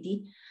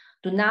productivity,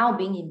 to now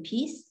being in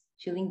peace,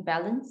 feeling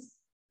balanced,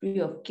 free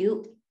of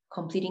guilt,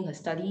 completing her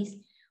studies,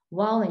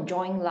 while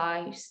enjoying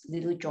life's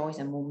little joys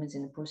and moments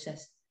in the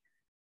process.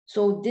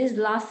 So this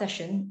last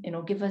session,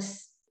 give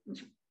us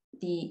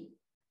the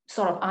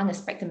sort of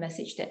unexpected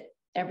message that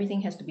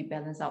everything has to be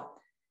balanced out.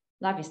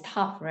 Life is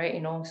tough, right?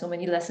 So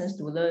many lessons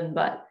to learn,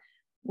 but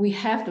we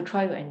have to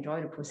try to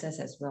enjoy the process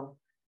as well.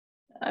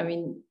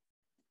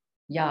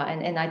 Yeah,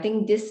 and I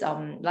think this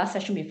last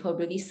session with her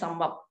really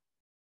summed up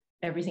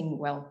everything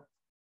well.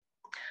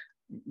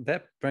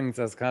 That brings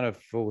us kind of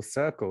full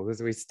circle,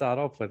 as we start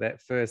off with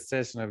that first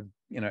session of,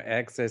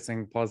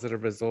 accessing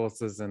positive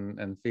resources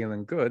and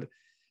feeling good,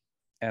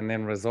 and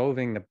then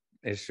resolving the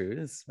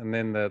issues. And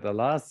then the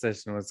last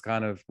session was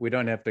kind of, we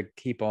don't have to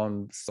keep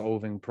on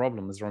solving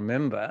problems.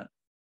 Remember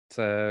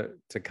to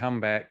come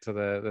back to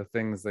the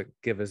things that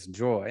give us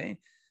joy.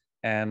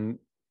 And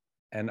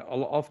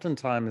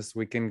oftentimes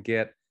we can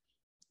get,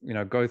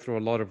 go through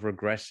a lot of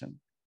regression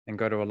and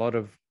go to a lot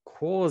of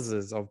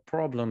causes of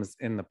problems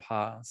in the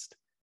past.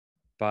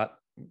 But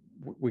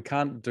we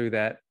can't do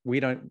that.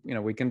 We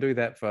can do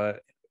that for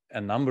a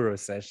number of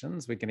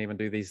sessions. We can even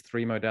do these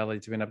 3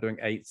 modalities. We end up doing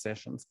 8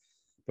 sessions.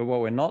 But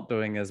what we're not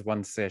doing is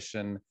 1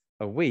 session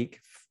a week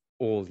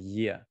all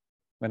year.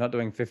 We're not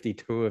doing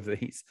 52 of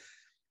these.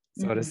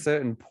 So at a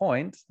certain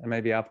point, and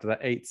maybe after the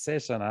 8th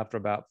session, after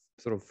about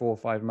sort of 4 or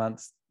 5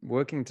 months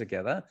working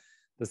together,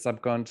 the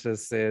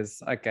subconscious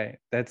says, okay,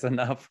 that's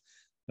enough.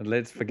 And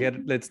let's forget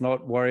it. Let's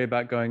not worry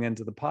about going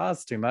into the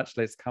past too much.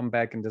 Let's come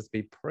back and just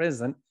be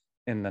present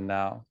in the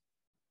now.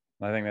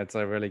 I think that's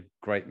a really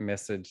great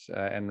message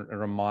and a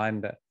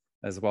reminder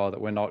as well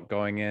that we're not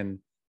going in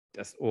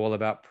just all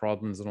about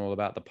problems and all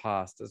about the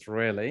past. It's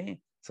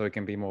really so we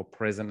can be more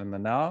present in the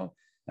now.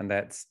 And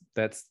that's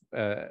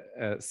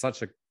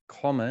such a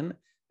common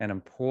and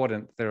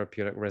important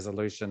therapeutic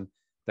resolution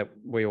that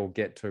we all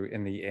get to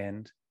in the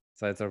end.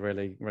 So it's a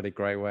really, really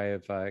great way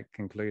of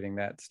concluding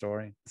that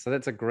story. So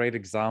that's a great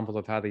example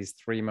of how these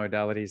 3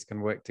 modalities can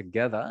work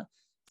together.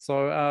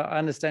 So I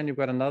understand you've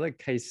got another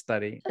case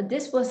study.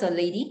 This was a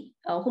lady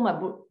whom I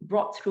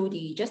brought through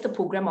just the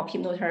program of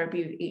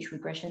hypnotherapy with age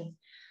regression.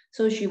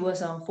 So she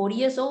was 40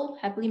 years old,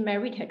 happily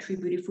married, had 3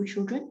 beautiful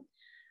children.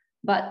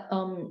 But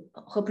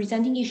her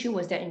presenting issue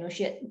was that,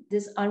 she had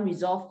this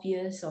unresolved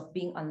fears of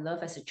being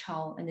unloved as a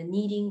child and the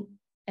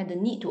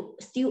need to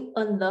still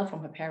earn love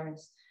from her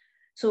parents.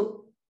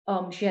 So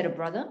she had a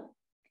brother,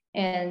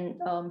 and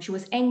she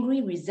was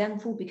angry,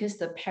 resentful because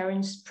the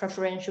parents'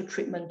 preferential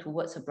treatment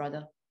towards her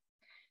brother.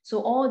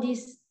 So all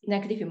these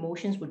negative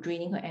emotions were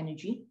draining her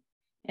energy.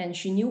 And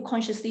she knew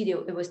consciously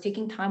that it was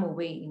taking time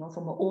away,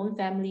 from her own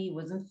family. It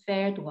wasn't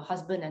fair to her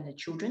husband and her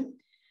children.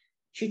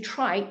 She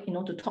tried,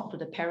 to talk to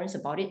the parents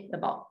about it,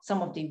 about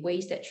some of the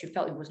ways that she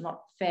felt it was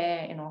not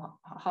fair,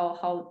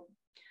 how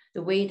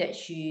the way that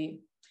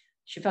she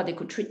felt they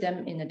could treat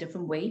them in a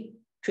different way,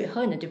 treat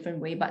her in a different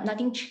way, but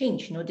nothing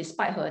changed,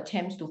 despite her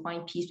attempts to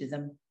find peace with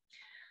them.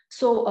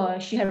 So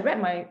she had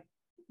read my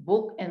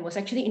book and was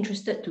actually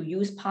interested to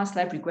use past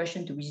life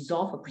regression to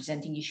resolve her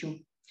presenting issue.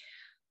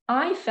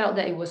 I felt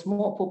that it was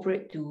more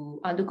appropriate to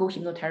undergo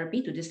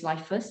hypnotherapy to this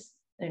life first,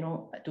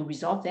 to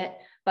resolve that.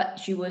 But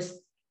she was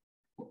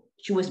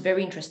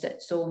very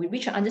interested. So we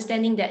reached an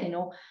understanding that,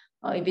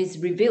 if it's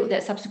revealed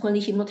that subsequently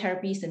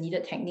hypnotherapy is the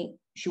needed technique,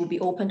 she will be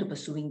open to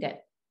pursuing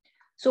that.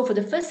 So for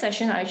the first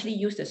session, I actually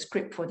used a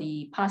script for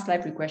the past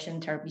life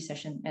regression therapy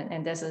session.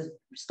 And there's a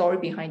story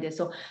behind it.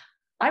 So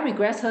I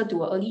regressed her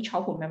to an early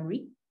childhood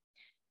memory.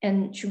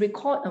 And she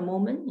recalled a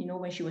moment,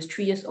 when she was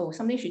 3 years old,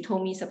 something she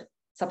told me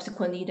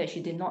subsequently that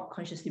she did not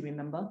consciously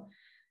remember.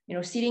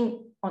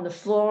 Sitting on the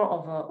floor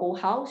of her old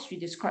house, she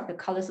described the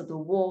colors of the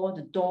wall,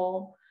 the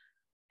door,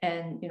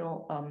 and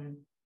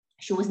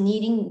she was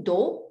kneading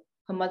dough.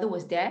 Her mother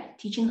was there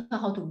teaching her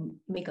how to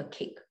make a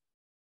cake.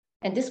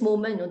 And this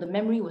moment, the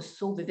memory was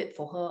so vivid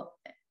for her.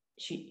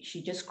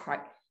 She just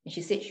cried, and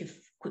she said she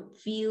could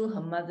feel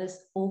her mother's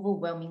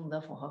overwhelming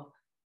love for her.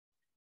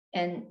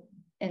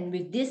 And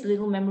with this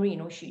little memory,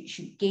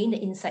 she gained the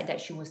insight that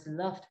she was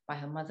loved by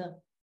her mother.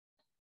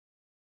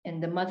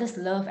 And the mother's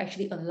love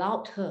actually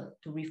allowed her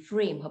to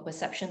reframe her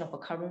perception of her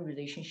current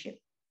relationship.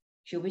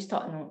 She always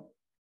thought,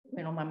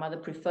 my mother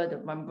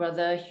preferred my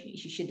brother,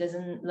 she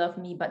doesn't love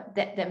me. But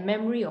that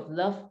memory of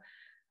love,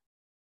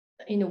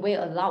 in a way,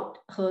 allowed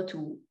her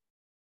to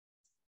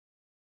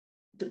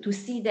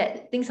see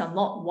that things are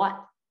not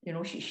what,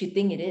 she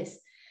think it is.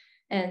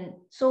 And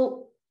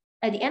so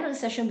at the end of the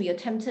session, we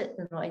attempted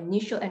an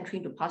initial entry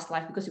into past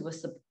life because it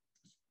was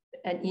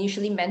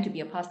initially meant to be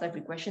a past life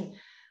regression.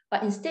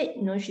 But instead,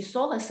 she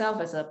saw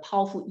herself as a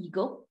powerful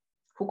eagle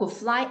who could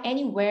fly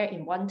anywhere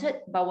it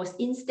wanted, but was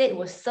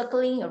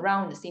circling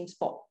around the same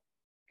spot.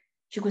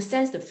 She could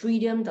sense the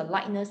freedom, the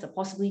lightness, the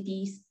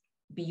possibilities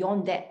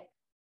beyond that.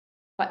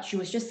 But she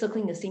was just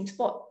circling the same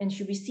spot. And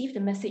she received the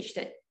message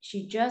that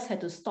she just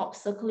had to stop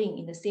circling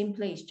in the same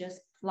place,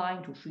 just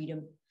flying to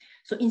freedom.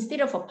 So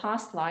instead of a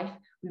past life,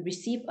 we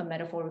received a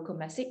metaphorical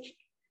message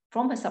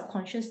from her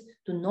subconscious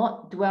to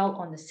not dwell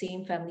on the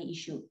same family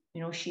issue.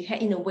 She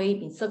had, in a way,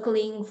 been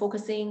circling,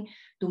 focusing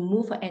to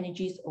move her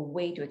energies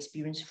away to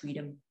experience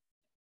freedom.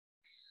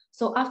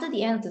 So after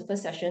the end of the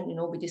first session,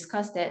 we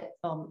discussed that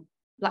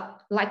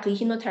likely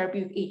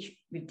hypnotherapy with age,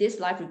 with this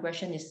life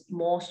regression, is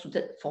more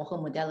suited for her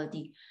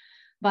modality.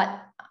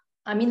 But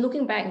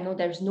looking back,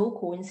 there's no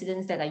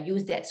coincidence that I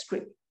used that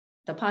script,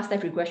 the past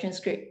life regression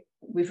script,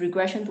 with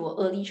regression to an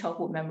early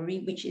childhood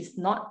memory, which is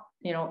not,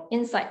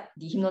 inside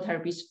the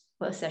hypnotherapy's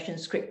first session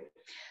script.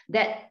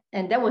 That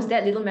was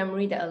that little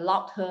memory that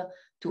allowed her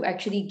to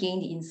actually gain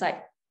the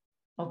insight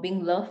of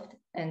being loved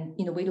and,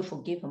 in a way, to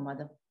forgive her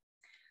mother.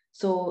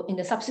 So in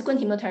the subsequent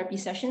hypnotherapy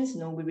sessions,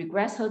 we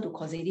regress her to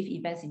causative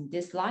events in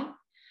this life,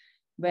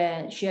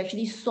 where she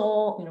actually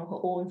saw, her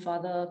own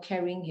father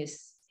carrying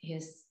his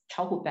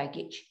childhood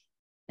baggage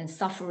and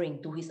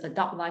suffering to his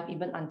adult life,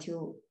 even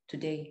until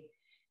today.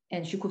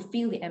 And she could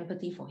feel the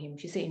empathy for him.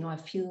 She said, I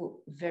feel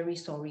very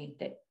sorry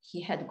that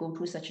he had to go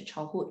through such a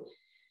childhood.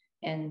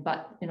 And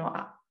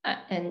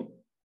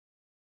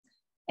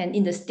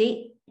in the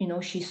state,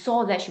 she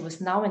saw that she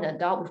was now an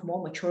adult with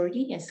more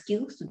maturity and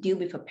skills to deal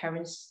with her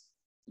parents'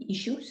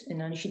 issues.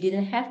 And she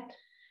didn't have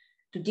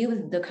to deal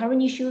with the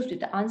current issues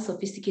with the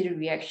unsophisticated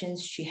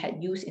reactions she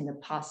had used in the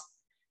past.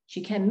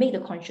 She can make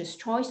the conscious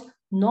choice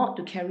not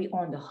to carry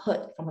on the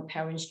hurt from her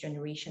parents'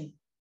 generation.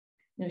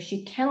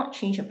 She cannot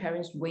change her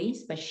parents'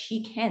 ways, but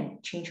she can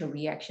change her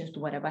reactions to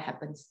whatever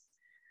happens.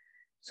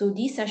 So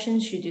these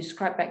sessions she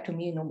described back to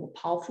me, were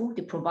powerful.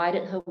 They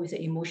provided her with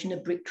the emotional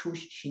breakthrough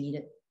she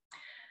needed.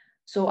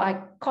 So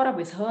I caught up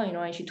with her,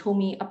 and she told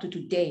me up to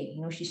today,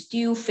 she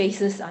still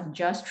faces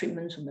unjust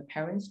treatments from the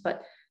parents,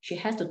 but she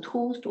has the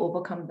tools to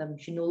overcome them.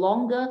 She no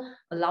longer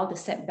allowed the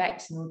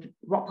setbacks, to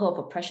rob her of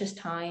her precious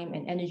time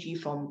and energy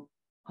from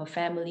her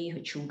family,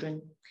 her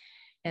children.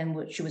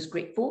 And she was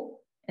grateful.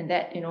 And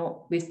that,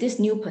 with this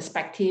new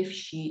perspective,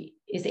 she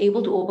is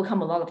able to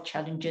overcome a lot of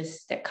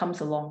challenges that comes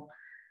along.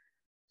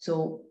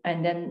 So,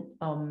 and then,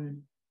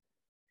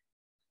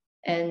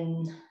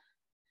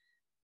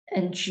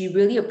 and she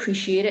really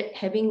appreciated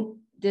having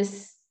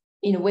this,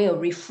 in a way, a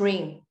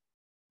reframe,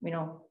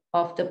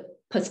 of the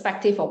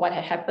perspective of what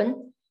had happened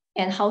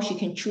and how she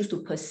can choose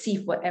to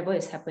perceive whatever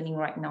is happening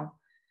right now.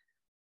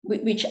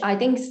 which I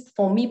think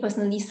for me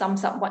personally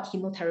sums up what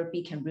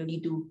hypnotherapy can really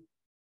do.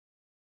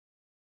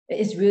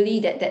 It's really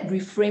that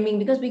reframing,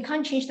 because we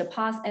can't change the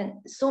past, and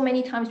so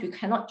many times we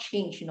cannot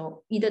change,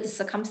 either the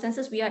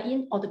circumstances we are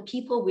in or the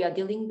people we are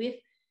dealing with,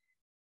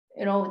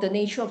 the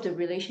nature of the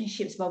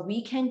relationships, but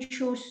we can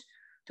choose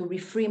to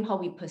reframe how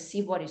we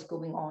perceive what is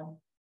going on.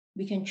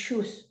 We can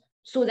choose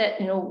so that,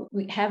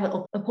 we have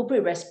an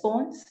appropriate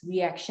response,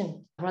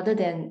 reaction, rather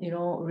than,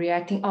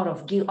 reacting out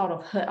of guilt, out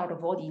of hurt, out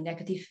of all the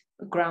negative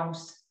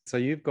grounds. So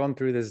you've gone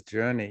through this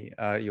journey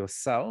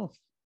yourself,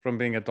 from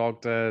being a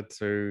doctor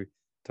to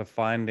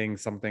finding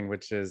something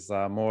which is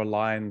more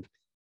aligned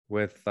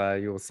with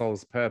your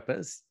soul's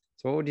purpose.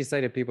 So what would you say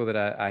to people that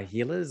are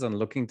healers and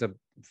looking to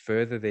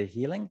further their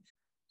healing?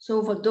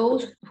 So for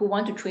those who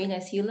want to train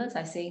as healers,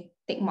 I say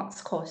take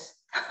Mark's course.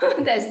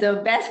 That's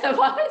the best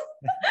advice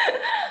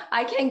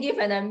I can give,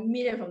 and I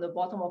mean it from the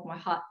bottom of my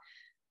heart.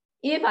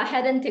 If I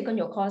hadn't taken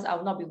your course, I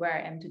would not be where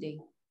I am today.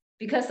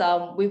 Because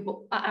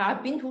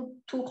I've been to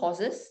 2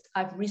 courses.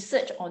 I've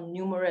researched on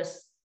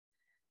numerous.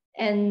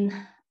 And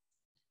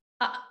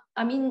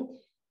I mean,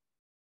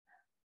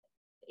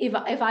 if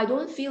I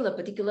don't feel a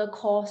particular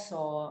course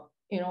or,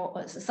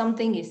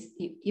 something is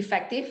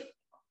effective,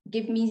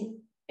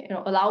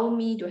 allow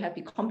me to have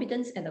the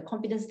competence and the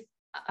confidence,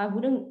 I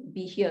wouldn't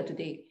be here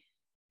today.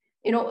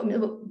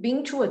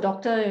 Being through a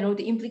doctor,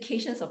 the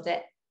implications of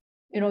that,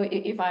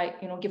 if I,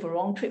 give a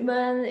wrong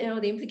treatment,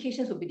 the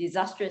implications will be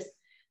disastrous.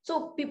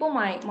 So people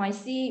might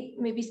see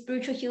maybe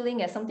spiritual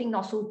healing as something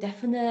not so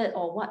definite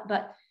or what,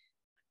 but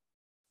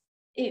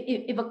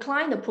if a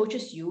client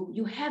approaches you,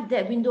 you have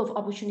that window of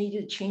opportunity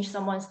to change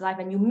someone's life,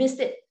 and you missed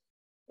it,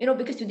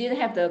 because you didn't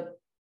have the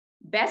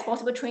best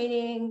possible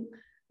training,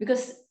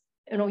 because,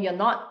 you're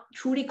not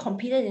truly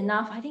competent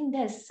enough. I think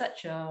that's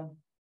such a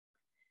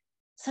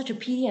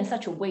pity and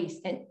such a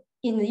waste. And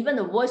in even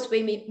the worst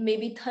way,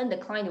 maybe turn the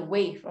client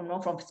away from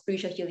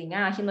spiritual healing.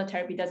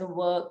 Hypnotherapy doesn't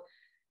work,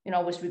 I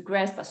was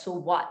regressed, but so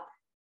what?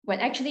 When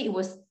actually it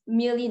was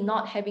merely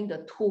not having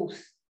the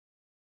tools,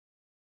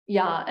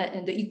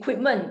 and the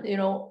equipment,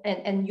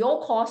 and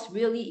your course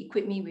really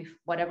equipped me with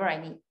whatever I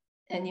need.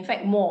 And in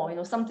fact,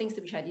 more, some things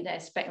which I didn't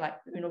expect, like,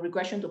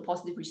 regression to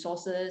positive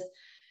resources,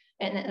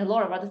 and a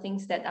lot of other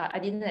things that I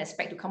didn't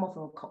expect to come off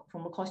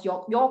from a course.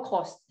 Your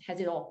course has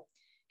it all.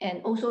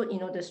 And also,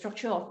 the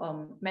structure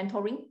of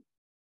mentoring.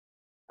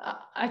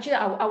 Actually,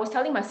 I was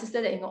telling my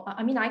sister that,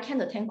 I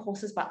can attend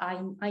courses, but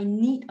I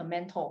need a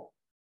mentor.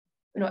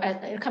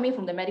 Coming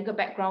from the medical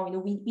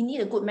background, we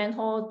need a good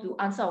mentor to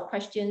answer our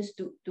questions,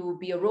 to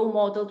be a role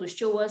model, to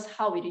show us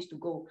how it is to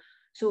go.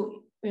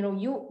 So,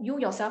 you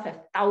yourself have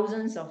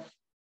thousands of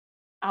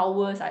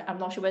hours. I'm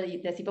not sure whether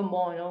there's even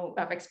more,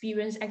 of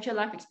experience, actual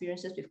life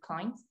experiences with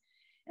clients.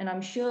 And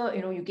I'm sure,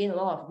 you gain a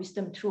lot of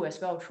wisdom through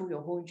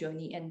your whole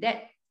journey. And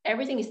that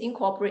everything is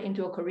incorporated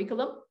into a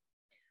curriculum,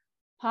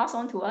 passed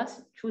on to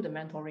us through the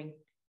mentoring.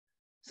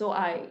 So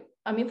I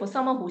mean, for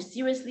someone who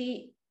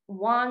seriously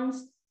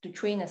wants to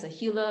train as a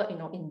healer,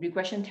 in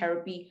regression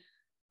therapy,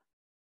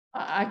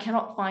 I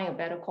cannot find a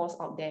better course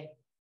out there.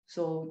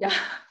 So yeah,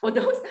 for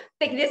those,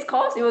 take this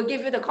course. It will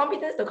give you the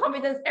confidence,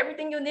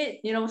 everything you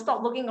need.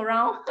 Stop looking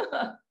around.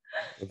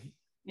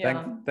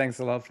 Yeah. Thanks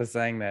a lot for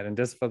saying that. And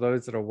just for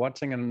those that are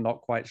watching and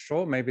not quite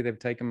sure, maybe they've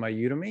taken my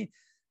Udemy.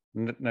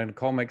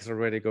 Nicole makes a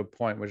really good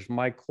point, which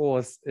my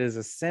course is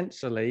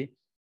essentially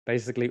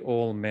basically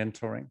all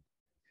mentoring.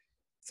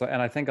 So,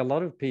 and I think a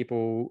lot of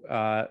people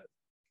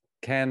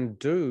can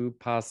do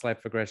past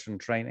life regression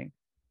training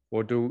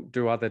or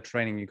do other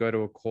training. You go to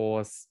a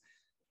course,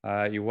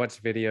 you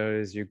watch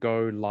videos, you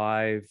go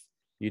live,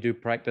 you do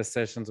practice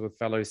sessions with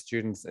fellow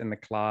students in the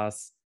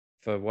class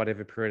for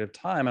whatever period of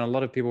time. And a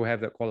lot of people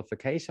have that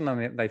qualification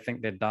and they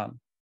think they're done.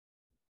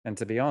 And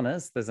to be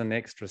honest, there's an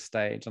extra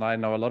stage. And I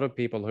know a lot of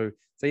people who,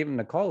 so even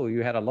Nicole,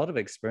 you had a lot of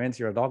experience.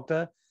 You're a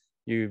doctor.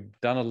 You've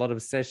done a lot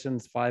of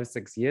sessions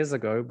 5-6 years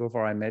ago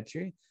before I met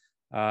you.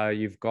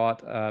 You've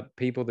got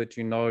people that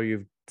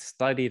you've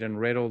studied and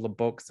read all the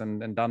books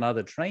and done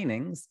other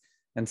trainings.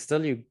 And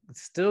still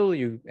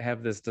you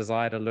have this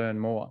desire to learn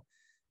more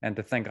and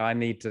to think, I've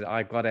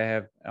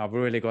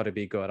really got to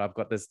be good. I've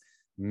got this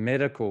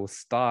medical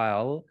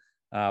style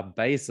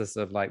basis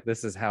of like,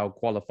 this is how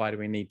qualified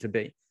we need to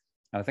be.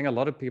 And I think a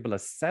lot of people are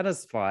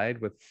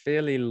satisfied with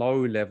fairly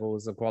low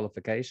levels of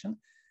qualification.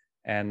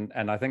 And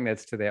I think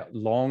that's to their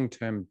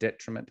long-term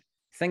detriment,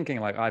 thinking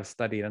like, I've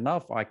studied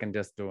enough, I can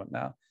just do it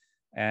now.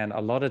 And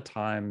a lot of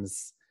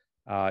times,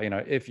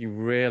 if you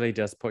really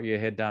just put your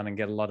head down and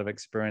get a lot of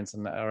experience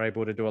and are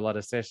able to do a lot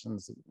of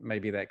sessions,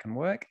 maybe that can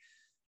work.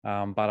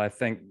 But I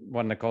think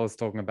what Nicole's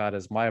talking about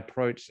is my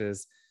approach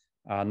is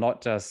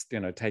not just,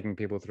 taking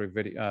people through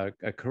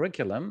a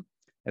curriculum.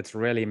 It's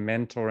really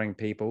mentoring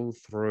people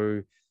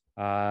through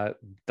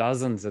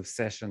dozens of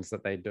sessions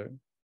that they do.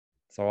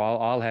 So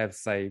I'll have,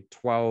 say,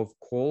 12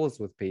 calls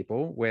with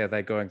people where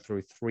they're going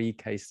through 3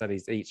 case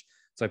studies each.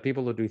 So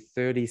people will do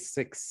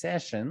 36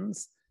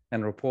 sessions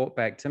and report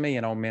back to me,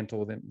 and I'll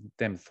mentor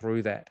them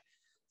through that.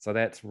 So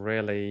that's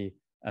really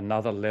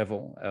another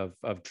level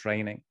of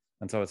training.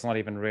 And so it's not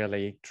even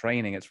really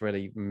training, it's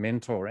really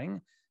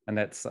mentoring. And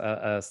that's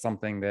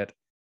something that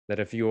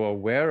if you're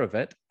aware of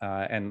it,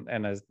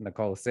 and as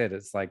Nicole said,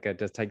 it's like it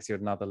just takes you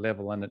another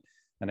level, and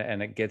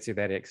it gets you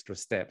that extra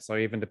step. So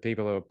even to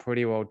people who are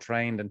pretty well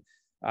trained and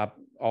are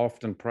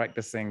often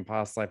practicing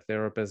past life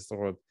therapists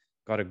or have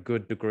got a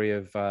good degree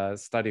of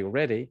study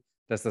already,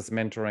 just this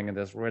mentoring and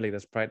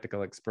this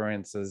practical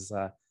experience is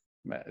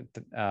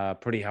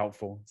pretty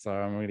helpful. So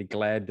I'm really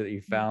glad that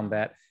you found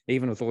that,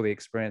 even with all the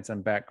experience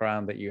and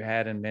background that you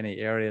had in many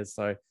areas.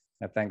 So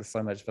thanks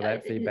so much for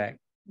that feedback.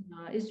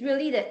 It's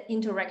really that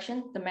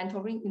interaction, the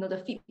mentoring, the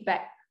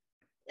feedback,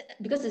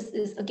 because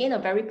it's again a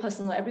very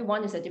personal.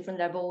 Everyone is at different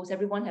levels.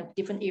 Everyone have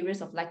different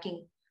areas of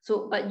lacking.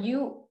 So, but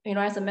you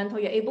know, as a mentor,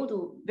 you're able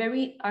to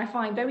I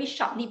find very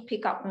sharply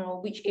pick up,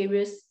 which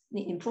areas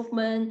need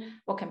improvement,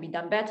 what can be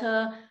done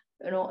better,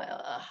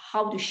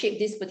 how to shape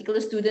this particular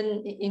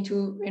student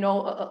into,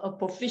 a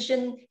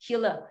proficient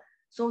healer.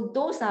 So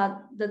those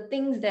are the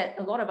things that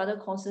a lot of other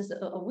courses,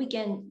 a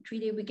weekend,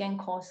 3-day weekend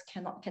course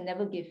can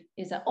never give.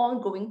 It's an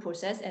ongoing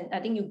process. And I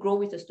think you grow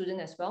with the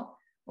student as well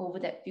over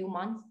that few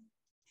months.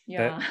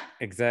 Yeah.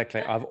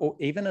 Exactly.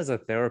 Even as a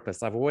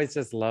therapist, I've always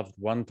just loved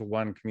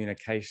one-to-one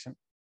communication.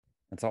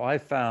 And so I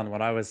found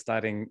when I was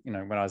studying,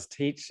 when I was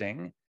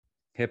teaching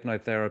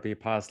hypnotherapy,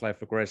 past life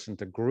regression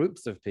to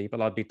groups of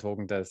people, I'd be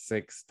talking to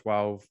 6,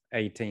 12,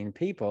 18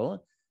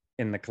 people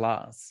in the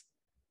class.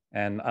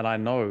 And I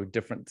know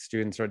different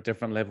students are at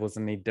different levels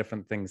and need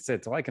different things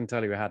said. So I can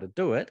tell you how to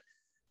do it,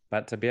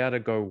 but to be able to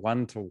go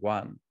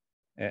one-to-one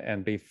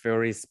and be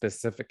very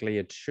specifically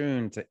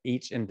attuned to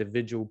each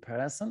individual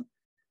person,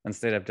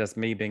 instead of just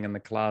me being in the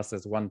class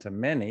as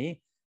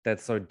one-to-many,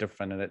 that's so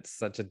different. And it's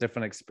such a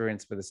different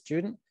experience for the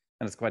student.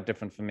 And it's quite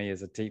different for me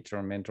as a teacher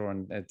or mentor.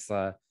 And it's,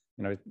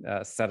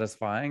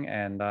 satisfying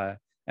and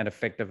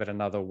effective in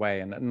another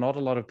way. And not a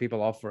lot of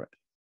people offer it.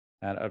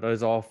 And it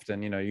is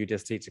often, you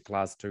just teach a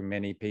class to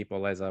many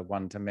people as a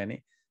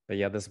one-to-many. But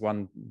yeah, this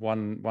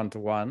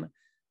one-to-one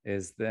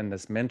is then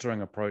this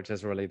mentoring approach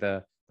is really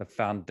the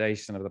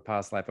foundation of the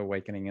Past Life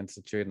Awakening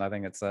Institute. And I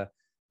think it's a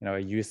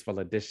useful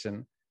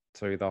addition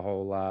to the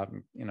whole,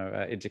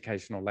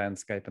 educational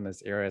landscape in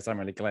this area. So I'm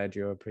really glad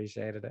you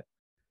appreciated it.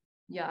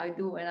 Yeah, I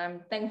do. And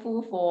I'm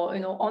thankful for,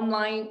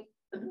 online,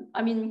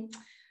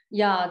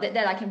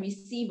 that I can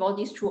receive all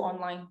this through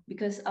online,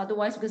 because I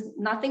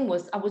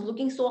was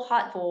looking so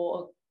hard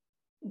for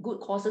good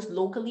courses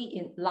locally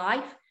in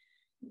live,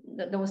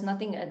 that there was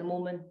nothing at the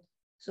moment.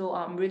 So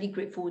I'm really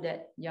grateful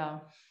that,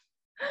 Well,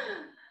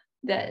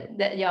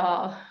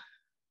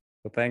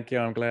 thank you.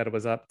 I'm glad it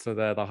was up to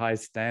the high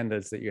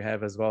standards that you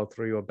have as well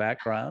through your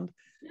background.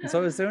 And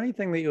so is there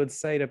anything that you would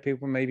say to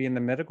people maybe in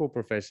the medical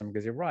profession?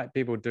 Because you're right,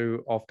 people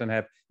do often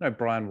have,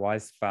 Brian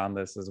Weiss found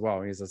this as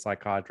well. He's a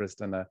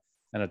psychiatrist and a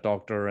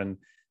doctor, and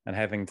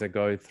having to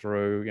go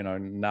through,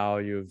 now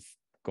you've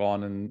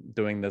gone and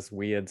doing this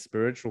weird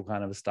spiritual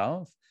kind of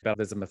stuff. But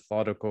there's a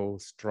methodical,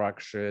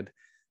 structured,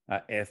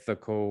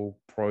 ethical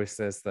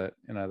process that,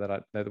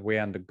 that we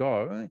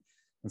undergo.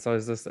 And so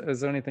is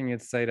there anything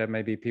you'd say to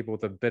maybe people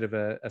with a bit of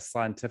a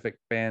scientific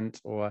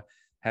bent, or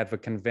have a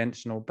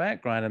conventional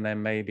background, and they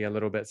may be a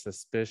little bit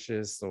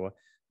suspicious or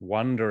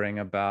wondering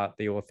about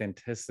the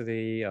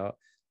authenticity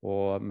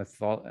or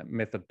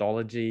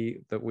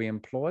methodology that we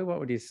employ? What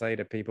would you say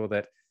to people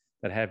that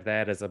have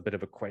that as a bit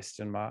of a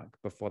question mark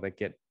before they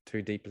get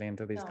too deeply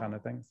into these kind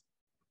of things?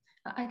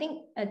 I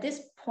think at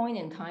this point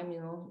in time,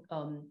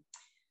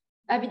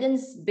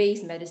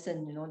 evidence-based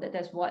medicine,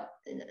 that's what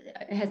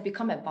it has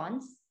become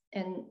advanced.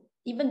 And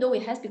even though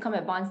it has become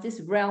advanced,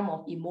 this realm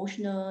of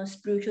emotional,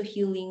 spiritual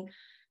healing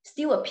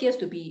still appears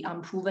to be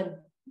unproven,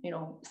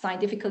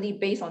 scientifically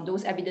based on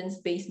those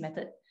evidence-based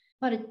methods.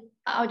 But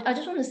I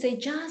just want to say,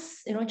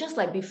 just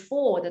like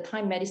before the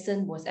time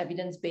medicine was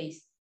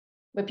evidence-based,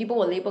 where people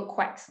were labeled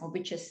quacks or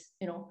witches,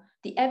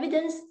 the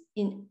evidence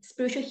in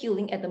spiritual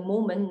healing at the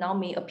moment now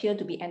may appear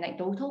to be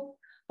anecdotal,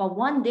 but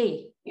one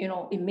day,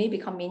 it may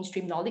become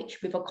mainstream knowledge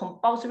with a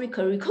compulsory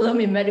curriculum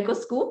in medical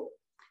school,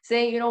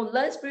 saying,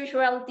 learn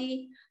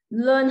spirituality,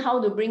 learn how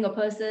to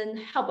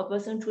help a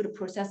person through the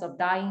process of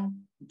dying,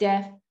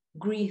 death,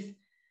 grief.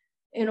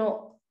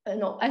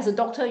 As a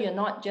doctor, you're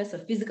not just a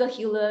physical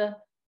healer.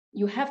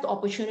 You have the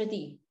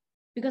opportunity,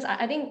 because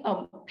I think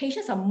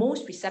patients are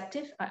most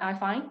receptive, I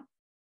find,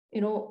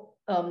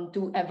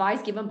 to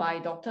advice given by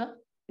a doctor,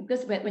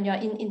 because when you're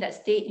in that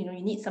state, you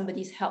need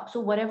somebody's help.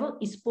 So whatever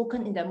is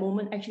spoken in that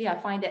moment, actually, I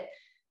find that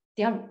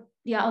they are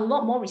a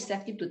lot more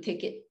receptive to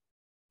take it.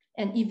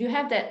 And if you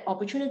have that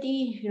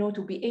opportunity,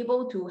 to be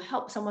able to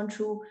help someone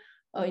through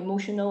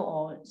emotional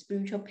or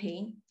spiritual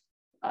pain,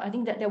 I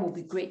think that would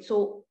be great.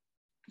 So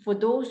for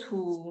those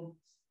who,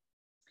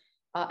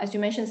 as you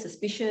mentioned,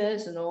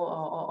 suspicious,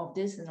 of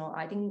this,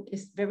 I think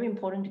it's very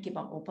important to keep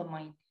an open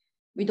mind.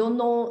 We don't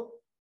know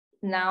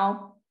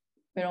now,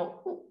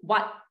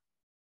 what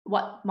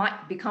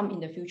might become in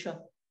the future.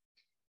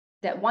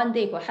 That one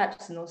day,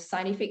 perhaps,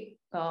 scientific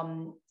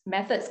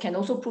methods can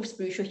also prove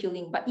spiritual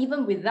healing, but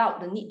even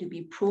without the need to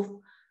be proved,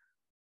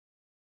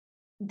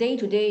 day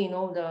to day,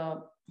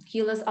 the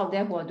healers out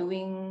there who are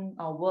doing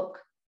our work,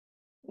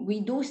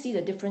 we do see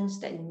the difference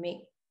that it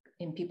makes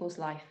in people's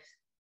lives.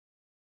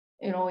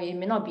 You know, it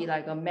may not be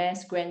like a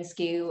mass grand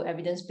scale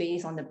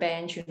evidence-based on the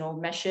bench, you know,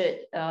 measured,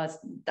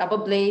 double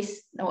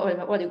blaze,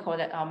 what do you call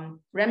that?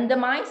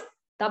 Randomized,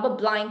 double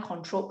blind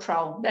controlled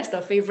trial. That's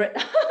the favorite.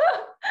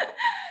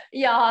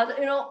 Yeah,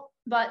 you know,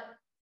 but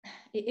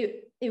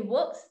it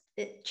works.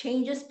 It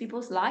changes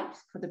people's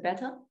lives for the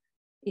better.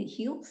 It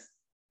heals.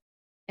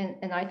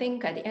 And I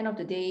think at the end of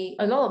the day,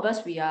 a lot of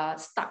us, we are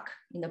stuck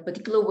in a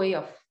particular way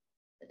of,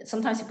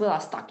 sometimes people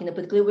are stuck in a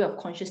particular way of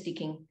conscious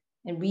thinking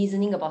and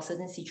reasoning about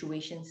certain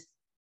situations.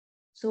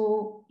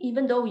 So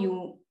even though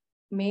you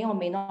may or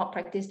may not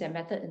practice that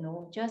method, you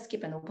know, just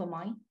keep an open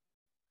mind.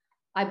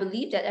 I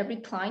believe that every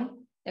client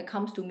that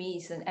comes to me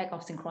is an act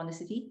of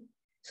synchronicity.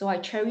 So I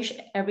cherish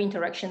every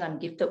interaction I'm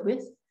gifted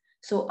with.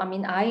 So, I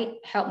mean, I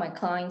help my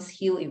clients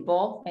heal,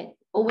 evolve, and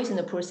always in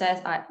the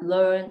process, I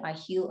learn, I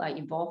heal, I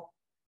evolve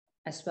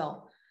as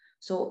well.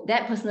 So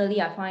that personally,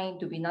 I find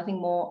to be nothing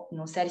more, you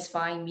know,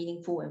 satisfying,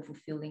 meaningful, and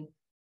fulfilling.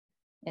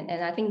 And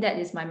I think that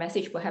is my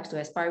message, perhaps, to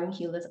aspiring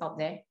healers out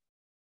there,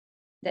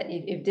 that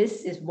if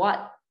this is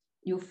what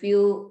you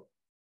feel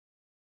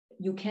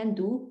you can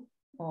do,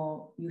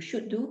 or you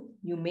should do,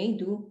 you may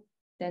do,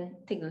 then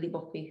take the leap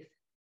of faith.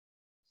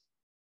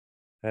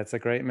 That's a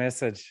great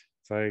message.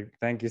 So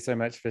thank you so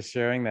much for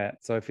sharing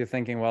that. So if you're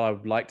thinking, well, I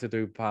would like to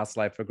do past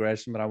life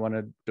regression, but I want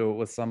to do it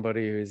with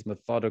somebody who's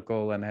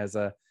methodical and has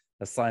a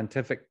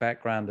scientific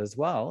background as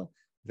well,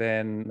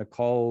 then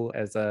Nicole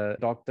as a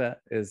doctor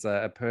is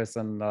a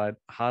person that I'd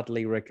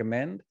heartily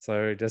recommend.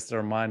 So just a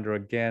reminder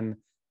again,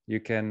 you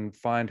can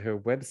find her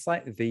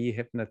website,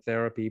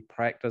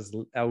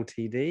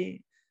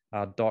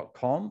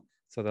 thehypnotherapypracticeltd.com.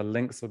 So the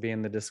links will be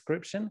in the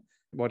description.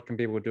 What can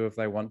people do if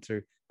they want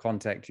to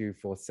contact you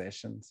for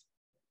sessions?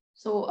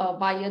 So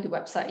via the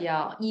website,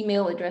 yeah,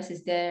 email address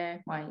is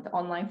there, the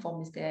online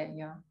form is there,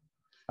 yeah.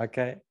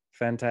 Okay,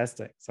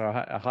 fantastic. So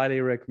I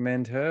highly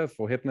recommend her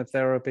for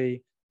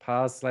hypnotherapy,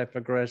 past life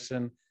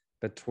regression,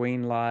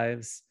 between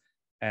lives,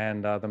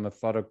 and the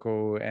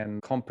methodical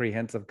and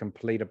comprehensive,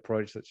 complete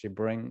approach that she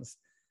brings.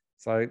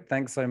 So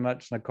thanks so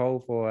much, Nicole,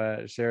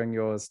 for sharing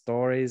your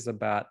stories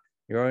about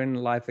your own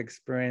life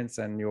experience,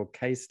 and your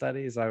case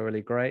studies are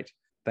really great.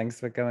 Thanks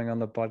for coming on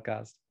the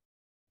podcast.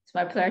 It's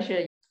my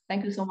pleasure.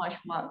 Thank you so much,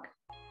 Mark.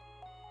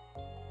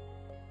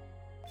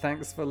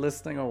 Thanks for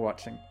listening or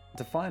watching.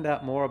 To find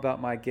out more about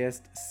my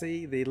guest,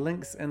 see the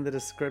links in the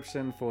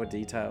description for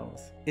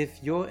details.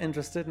 If you're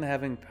interested in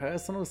having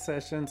personal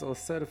sessions or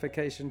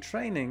certification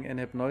training in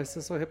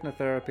hypnosis or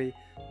hypnotherapy,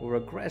 or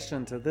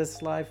regression to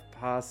this life,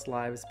 past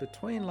lives,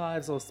 between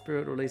lives, or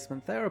spirit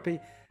releasement therapy,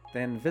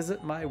 then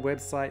visit my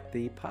website,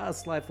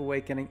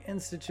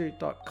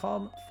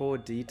 thepastlifeawakeninginstitute.com, for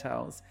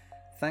details.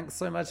 Thanks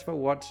so much for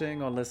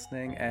watching or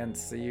listening, and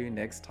see you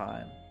next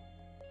time.